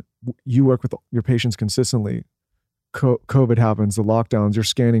curiosity on. You work with your patients consistently. COVID happens, the lockdowns, you're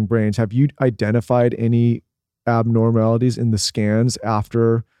scanning brains. Have you identified any abnormalities in the scans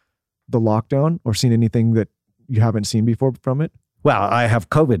after the lockdown or seen anything that you haven't seen before from it? Well, I have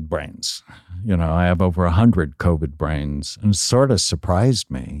COVID brains. I have over 100 COVID brains, and it sort of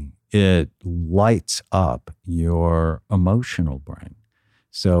surprised me. It lights up your emotional brain.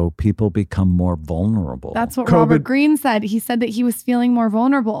 So people become more vulnerable. That's what Robert Greene said. He said that he was feeling more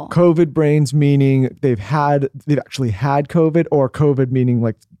vulnerable. COVID brains meaning they've actually had COVID, or COVID meaning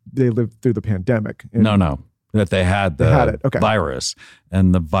like they lived through the pandemic. No. That they had the Okay. virus,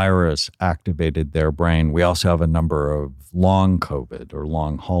 and the virus activated their brain. We also have a number of long COVID or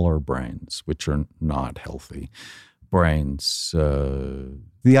long hauler brains, which are not healthy brains.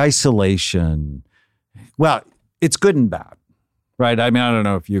 The isolation, well, it's good and bad, right? I mean, I don't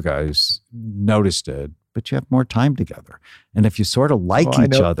know if you guys noticed it, but you have more time together. And if you sort of like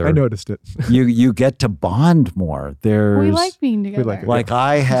each other, I noticed it. you get to bond more. We like being together. like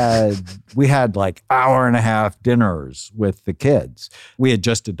it. We had like hour-and-a-half dinners with the kids. We had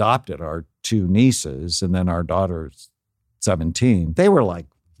just adopted our 2 nieces, and then our daughter's 17. They were like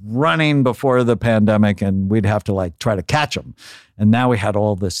running before the pandemic, and we'd have to try to catch them. And now we had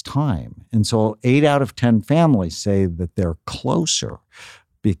all this time. And so 8 out of 10 families say that they're closer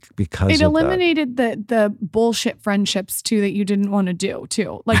because it eliminated the bullshit friendships too that you didn't want to do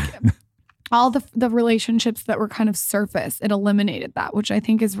too. Like all the relationships that were kind of surface, it eliminated that, which I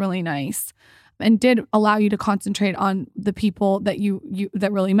think is really nice and did allow you to concentrate on the people that you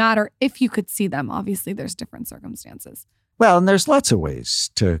that really matter if you could see them. Obviously, there's different circumstances. Well, and there's lots of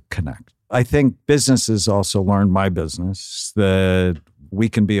ways to connect. I think businesses also learned, my business, that we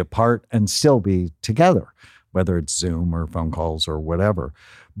can be apart and still be together, whether it's Zoom or phone calls or whatever.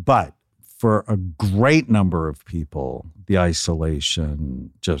 But for a great number of people, the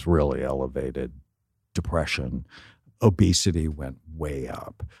isolation just really elevated depression. Obesity went way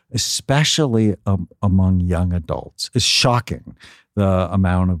up, especially among young adults. It's shocking the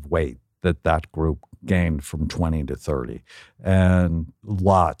amount of weight that group gained from 20 to 30, and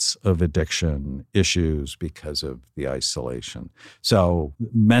lots of addiction issues because of the isolation. So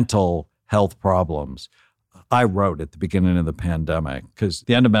mental health problems. I wrote at the beginning of the pandemic, because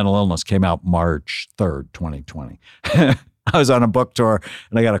The End of Mental Illness came out March 3rd, 2020. I was on a book tour,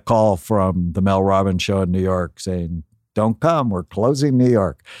 and I got a call from the Mel Robbins show in New York saying, "Don't come, we're closing New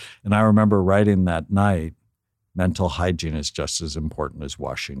York." And I remember writing that night, mental hygiene is just as important as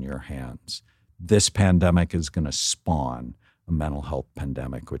washing your hands. This pandemic is going to spawn a mental health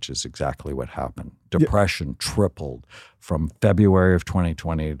pandemic, which is exactly what happened. Depression tripled from February of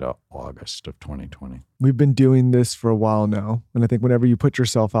 2020 to August of 2020. We've been doing this for a while now. And I think whenever you put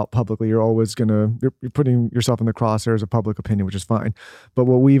yourself out publicly, you're always you're putting yourself in the crosshairs of public opinion, which is fine. But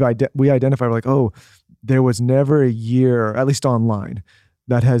what we identified, we're like, oh, there was never a year, at least online,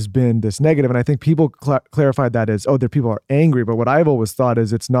 that has been this negative. And I think people clarified that as, people are angry. But what I've always thought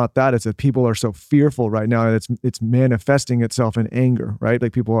is it's not that. It's that people are so fearful right now. And it's manifesting itself in anger, right?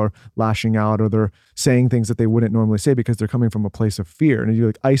 Like people are lashing out or they're saying things that they wouldn't normally say because they're coming from a place of fear. And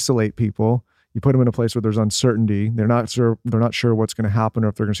you isolate people, you put them in a place where there's uncertainty. They're not sure what's going to happen or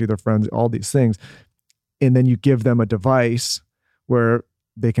if they're going to see their friends, all these things. And then you give them a device where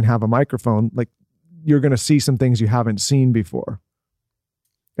they can have a microphone. Like you're going to see some things you haven't seen before.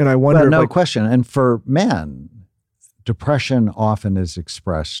 And I wonder, no question. And for men, depression often is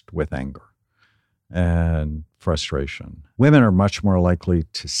expressed with anger and frustration. Women are much more likely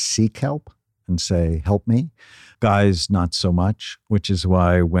to seek help and say, help me. Guys, not so much, which is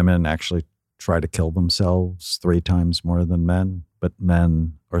why women actually try to kill themselves 3 times more than men, but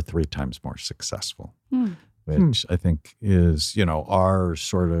men are 3 times more successful, which I think is, our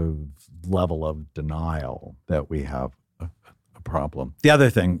sort of level of denial that we have problem. The other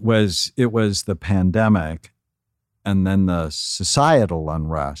thing was it was the pandemic and then the societal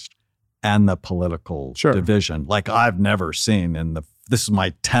unrest and the political division. Like I've never seen this is my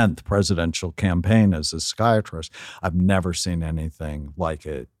 10th presidential campaign as a psychiatrist. I've never seen anything like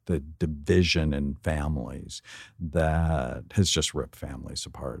it. The division in families that has just ripped families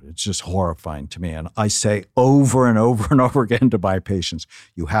apart. It's just horrifying to me. And I say over and over and over again to my patients,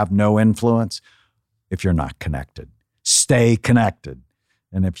 you have no influence if you're not connected. Stay connected.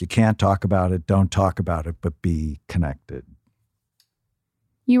 And if you can't talk about it, don't talk about it, but be connected.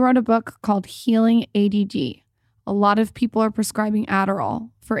 You wrote a book called Healing ADD. A lot of people are prescribing Adderall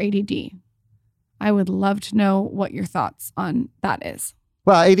for ADD. I would love to know what your thoughts on that is.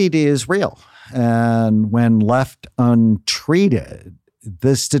 Well, ADD is real. And when left untreated,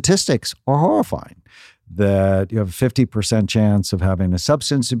 the statistics are horrifying. That you have a 50% chance of having a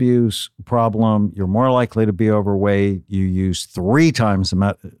substance abuse problem. You're more likely to be overweight. You use 3 times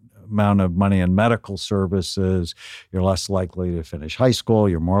the amount of money in medical services. You're less likely to finish high school.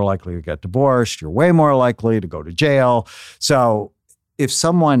 You're more likely to get divorced. You're way more likely to go to jail. So if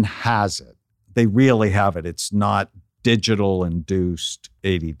someone has it, they really have it. It's not digital induced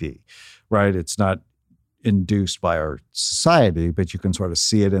ADD, right? It's not induced by our society, but you can sort of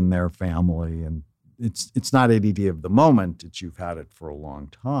see it in their family. And it's not ADD of the moment, it's you've had it for a long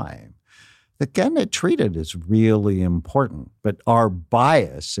time. That getting it treated is really important. But our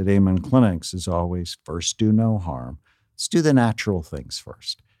bias at Amen Clinics is always first do no harm. Let's do the natural things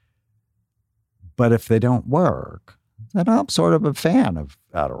first. But if they don't work, then I'm sort of a fan of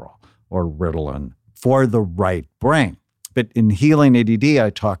Adderall or Ritalin for the right brain. But in Healing ADD,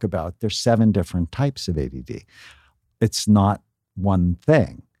 I talk about there's 7 different types of ADD. It's not one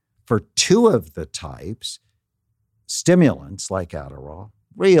thing. For 2 of the types, stimulants like Adderall,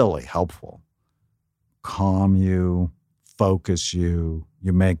 really helpful. Calm you, focus you,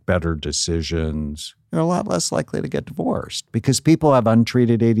 you make better decisions. You're a lot less likely to get divorced because people who have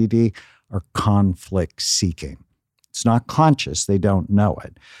untreated ADD are conflict seeking. It's not conscious, they don't know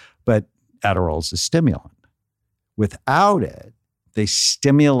it, but Adderall is a stimulant. Without it, they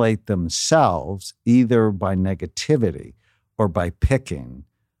stimulate themselves either by negativity or by picking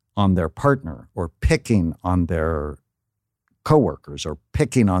on their partner or picking on their coworkers or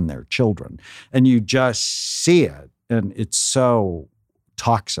picking on their children. And you just see it, and it's so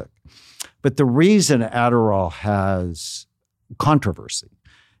toxic. But the reason Adderall has controversy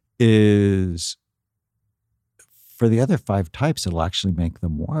is for the other 5 types, it'll actually make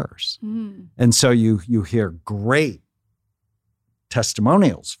them worse. And so you hear great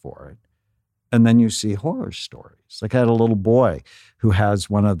testimonials for it, and then you see horror stories. Like I had a little boy who has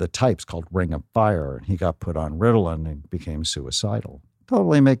one of the types called Ring of Fire, and he got put on Ritalin and became suicidal.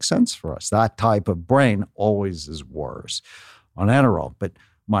 Totally makes sense for us. That type of brain always is worse on Adderall. But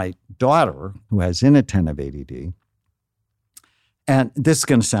my daughter, who has inattentive ADD, and this is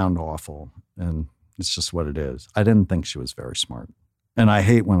going to sound awful, and it's just what it is. I didn't think she was very smart. And I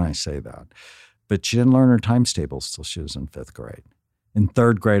hate when I say that. But she didn't learn her times tables till she was in 5th grade. In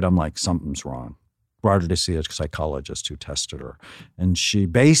 3rd grade, I'm like, something's wrong. Brought her to see a psychologist who tested her. And she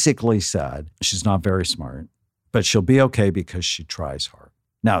basically said she's not very smart, but she'll be okay because she tries hard.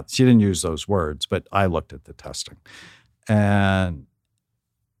 Now, she didn't use those words, but I looked at the testing. And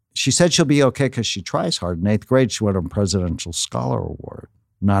she said she'll be okay because she tries hard. In 8th grade, she won a Presidential Scholar Award,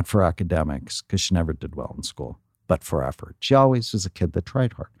 not for academics, because she never did well in school, but for effort. She always was a kid that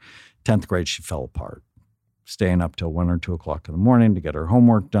tried hard. 10th grade, she fell apart, staying up till 1 or 2 o'clock in the morning to get her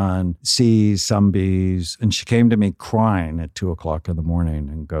homework done, C's, some B's. And she came to me crying at 2 o'clock in the morning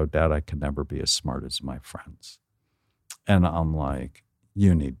and go, Dad, I can never be as smart as my friends. And I'm like,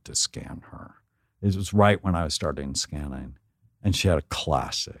 you need to scan her. It was right when I was starting scanning. And she had a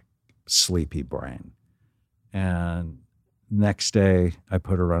classic sleepy brain. And next day, I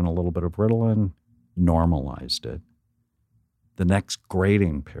put her on a little bit of Ritalin, normalized it. The next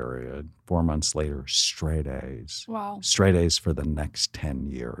grading period, 4 months later, straight A's. Wow. Straight A's for the next 10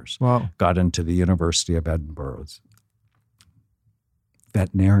 years. Wow. Got into the University of Edinburgh's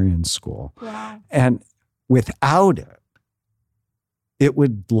veterinarian school. Wow. And without it, it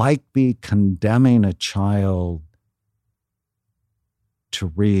would be condemning a child to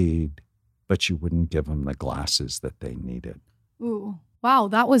read, but you wouldn't give them the glasses that they needed. Ooh. Wow,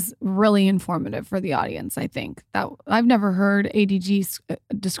 that was really informative for the audience, I think. That I've never heard ADG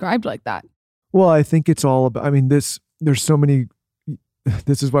described like that. Well, I think it's all about, there's so many,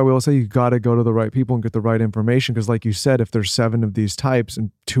 this is why we all say you got to go to the right people and get the right information. Because like you said, if there's 7 of these types and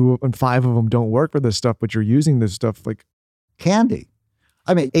 5 of them don't work for this stuff, but you're using this stuff like candy.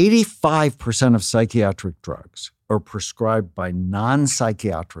 85% of psychiatric drugs are prescribed by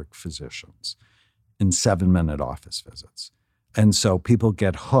non-psychiatric physicians in 7-minute office visits. And so people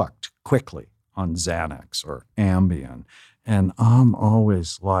get hooked quickly on Xanax or Ambien. And I'm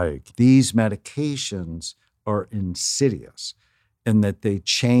always like, these medications are insidious in that they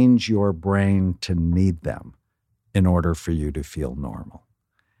change your brain to need them in order for you to feel normal.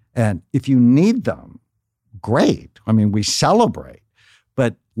 And if you need them, great. We celebrate.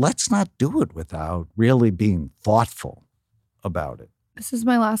 But let's not do it without really being thoughtful about it. This is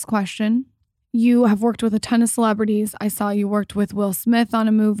my last question. You have worked with a ton of celebrities. I saw you worked with Will Smith on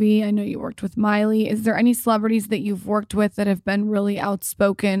a movie. I know you worked with Miley. Is there any celebrities that you've worked with that have been really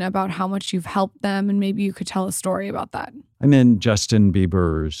outspoken about how much you've helped them? And maybe you could tell a story about that. I'm in Justin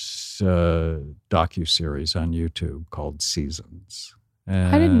Bieber's docuseries on YouTube called Seasons.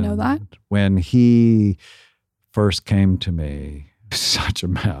 And I didn't know that. When he first came to me, such a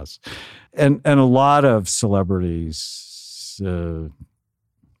mess. And a lot of celebrities,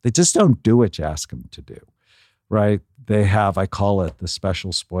 they just don't do what you ask them to do, right? They have, I call it the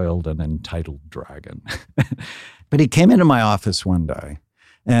special, spoiled, and entitled dragon. But he came into my office one day,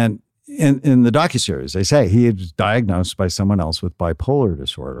 and in the docuseries, they say he was diagnosed by someone else with bipolar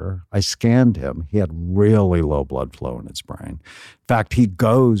disorder. I scanned him. He had really low blood flow in his brain. In fact, he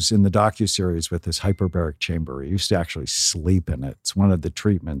goes in the docuseries with this hyperbaric chamber. He used to actually sleep in it. It's one of the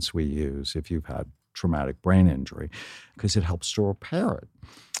treatments we use if you've had traumatic brain injury, because it helps to repair it.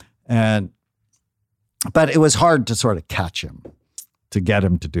 But it was hard to sort of catch him, to get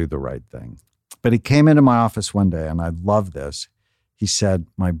him to do the right thing. But he came into my office one day, and I love this. He said,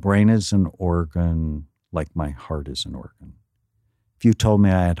 my brain is an organ like my heart is an organ. If you told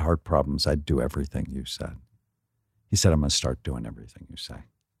me I had heart problems, I'd do everything you said. He said, I'm going to start doing everything you say.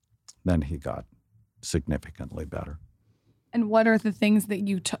 Then he got significantly better. And what are the things that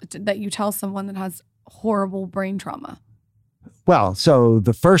you tell someone that has horrible brain trauma? Well, so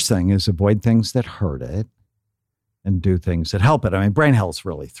the first thing is avoid things that hurt it and do things that help it. Brain health is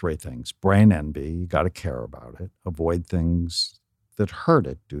really 3 things. Brain envy, you got to care about it. Avoid things that hurt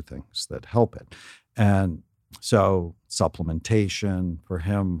it, do things that help it. And so supplementation for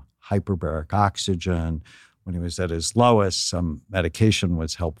him, hyperbaric oxygen. When he was at his lowest, some medication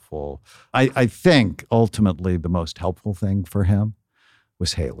was helpful. I think ultimately the most helpful thing for him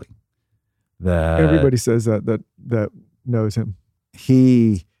was Haley. Everybody says that knows him.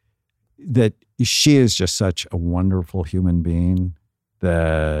 She is just such a wonderful human being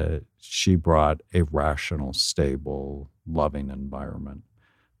that she brought a rational, stable, loving environment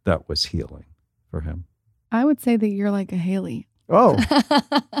that was healing for him. I would say that you're like a Haley. Oh,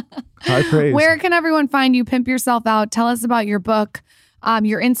 high praise. Where can everyone find you? Pimp Yourself Out. Tell us about your book.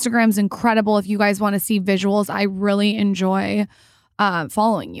 Your Instagram's incredible if you guys want to see visuals. I really enjoy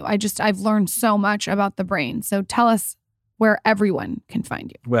following you. I've learned so much about the brain. So tell us where everyone can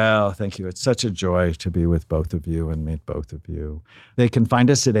find you. Well, thank you. It's such a joy to be with both of you and meet both of you. They can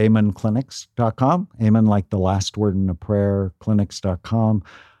find us at amenclinics.com. Amen, like the last word in a prayer, clinics.com.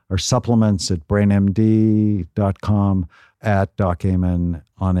 Our supplements at brainmd.com, at Doc Amen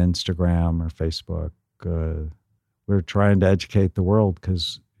on Instagram or Facebook. We're trying to educate the world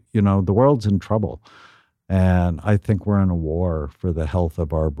because, the world's in trouble. And I think we're in a war for the health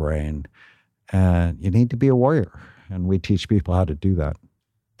of our brain. And you need to be a warrior. And we teach people how to do that.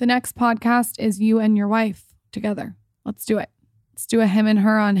 The next podcast is you and your wife together. Let's do it. Let's do a him and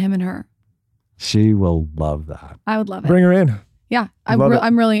her on him and her. She will love that. I would love it. Bring her in. Yeah. Love it.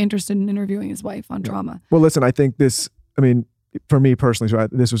 I'm really interested in interviewing his wife on trauma. Well, listen, I think for me personally,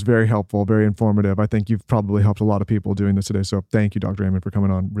 this was very helpful, very informative. I think you've probably helped a lot of people doing this today. So thank you, Dr. Amen, for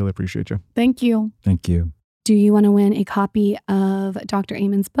coming on. Really appreciate you. Thank you. Thank you. Do you want to win a copy of Dr.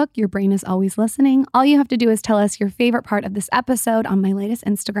 Amen's book, Your Brain is Always Listening? All you have to do is tell us your favorite part of this episode on my latest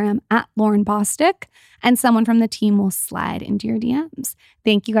Instagram @Lauren Bostic, and someone from the team will slide into your DMs.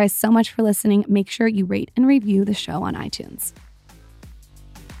 Thank you guys so much for listening. Make sure you rate and review the show on iTunes.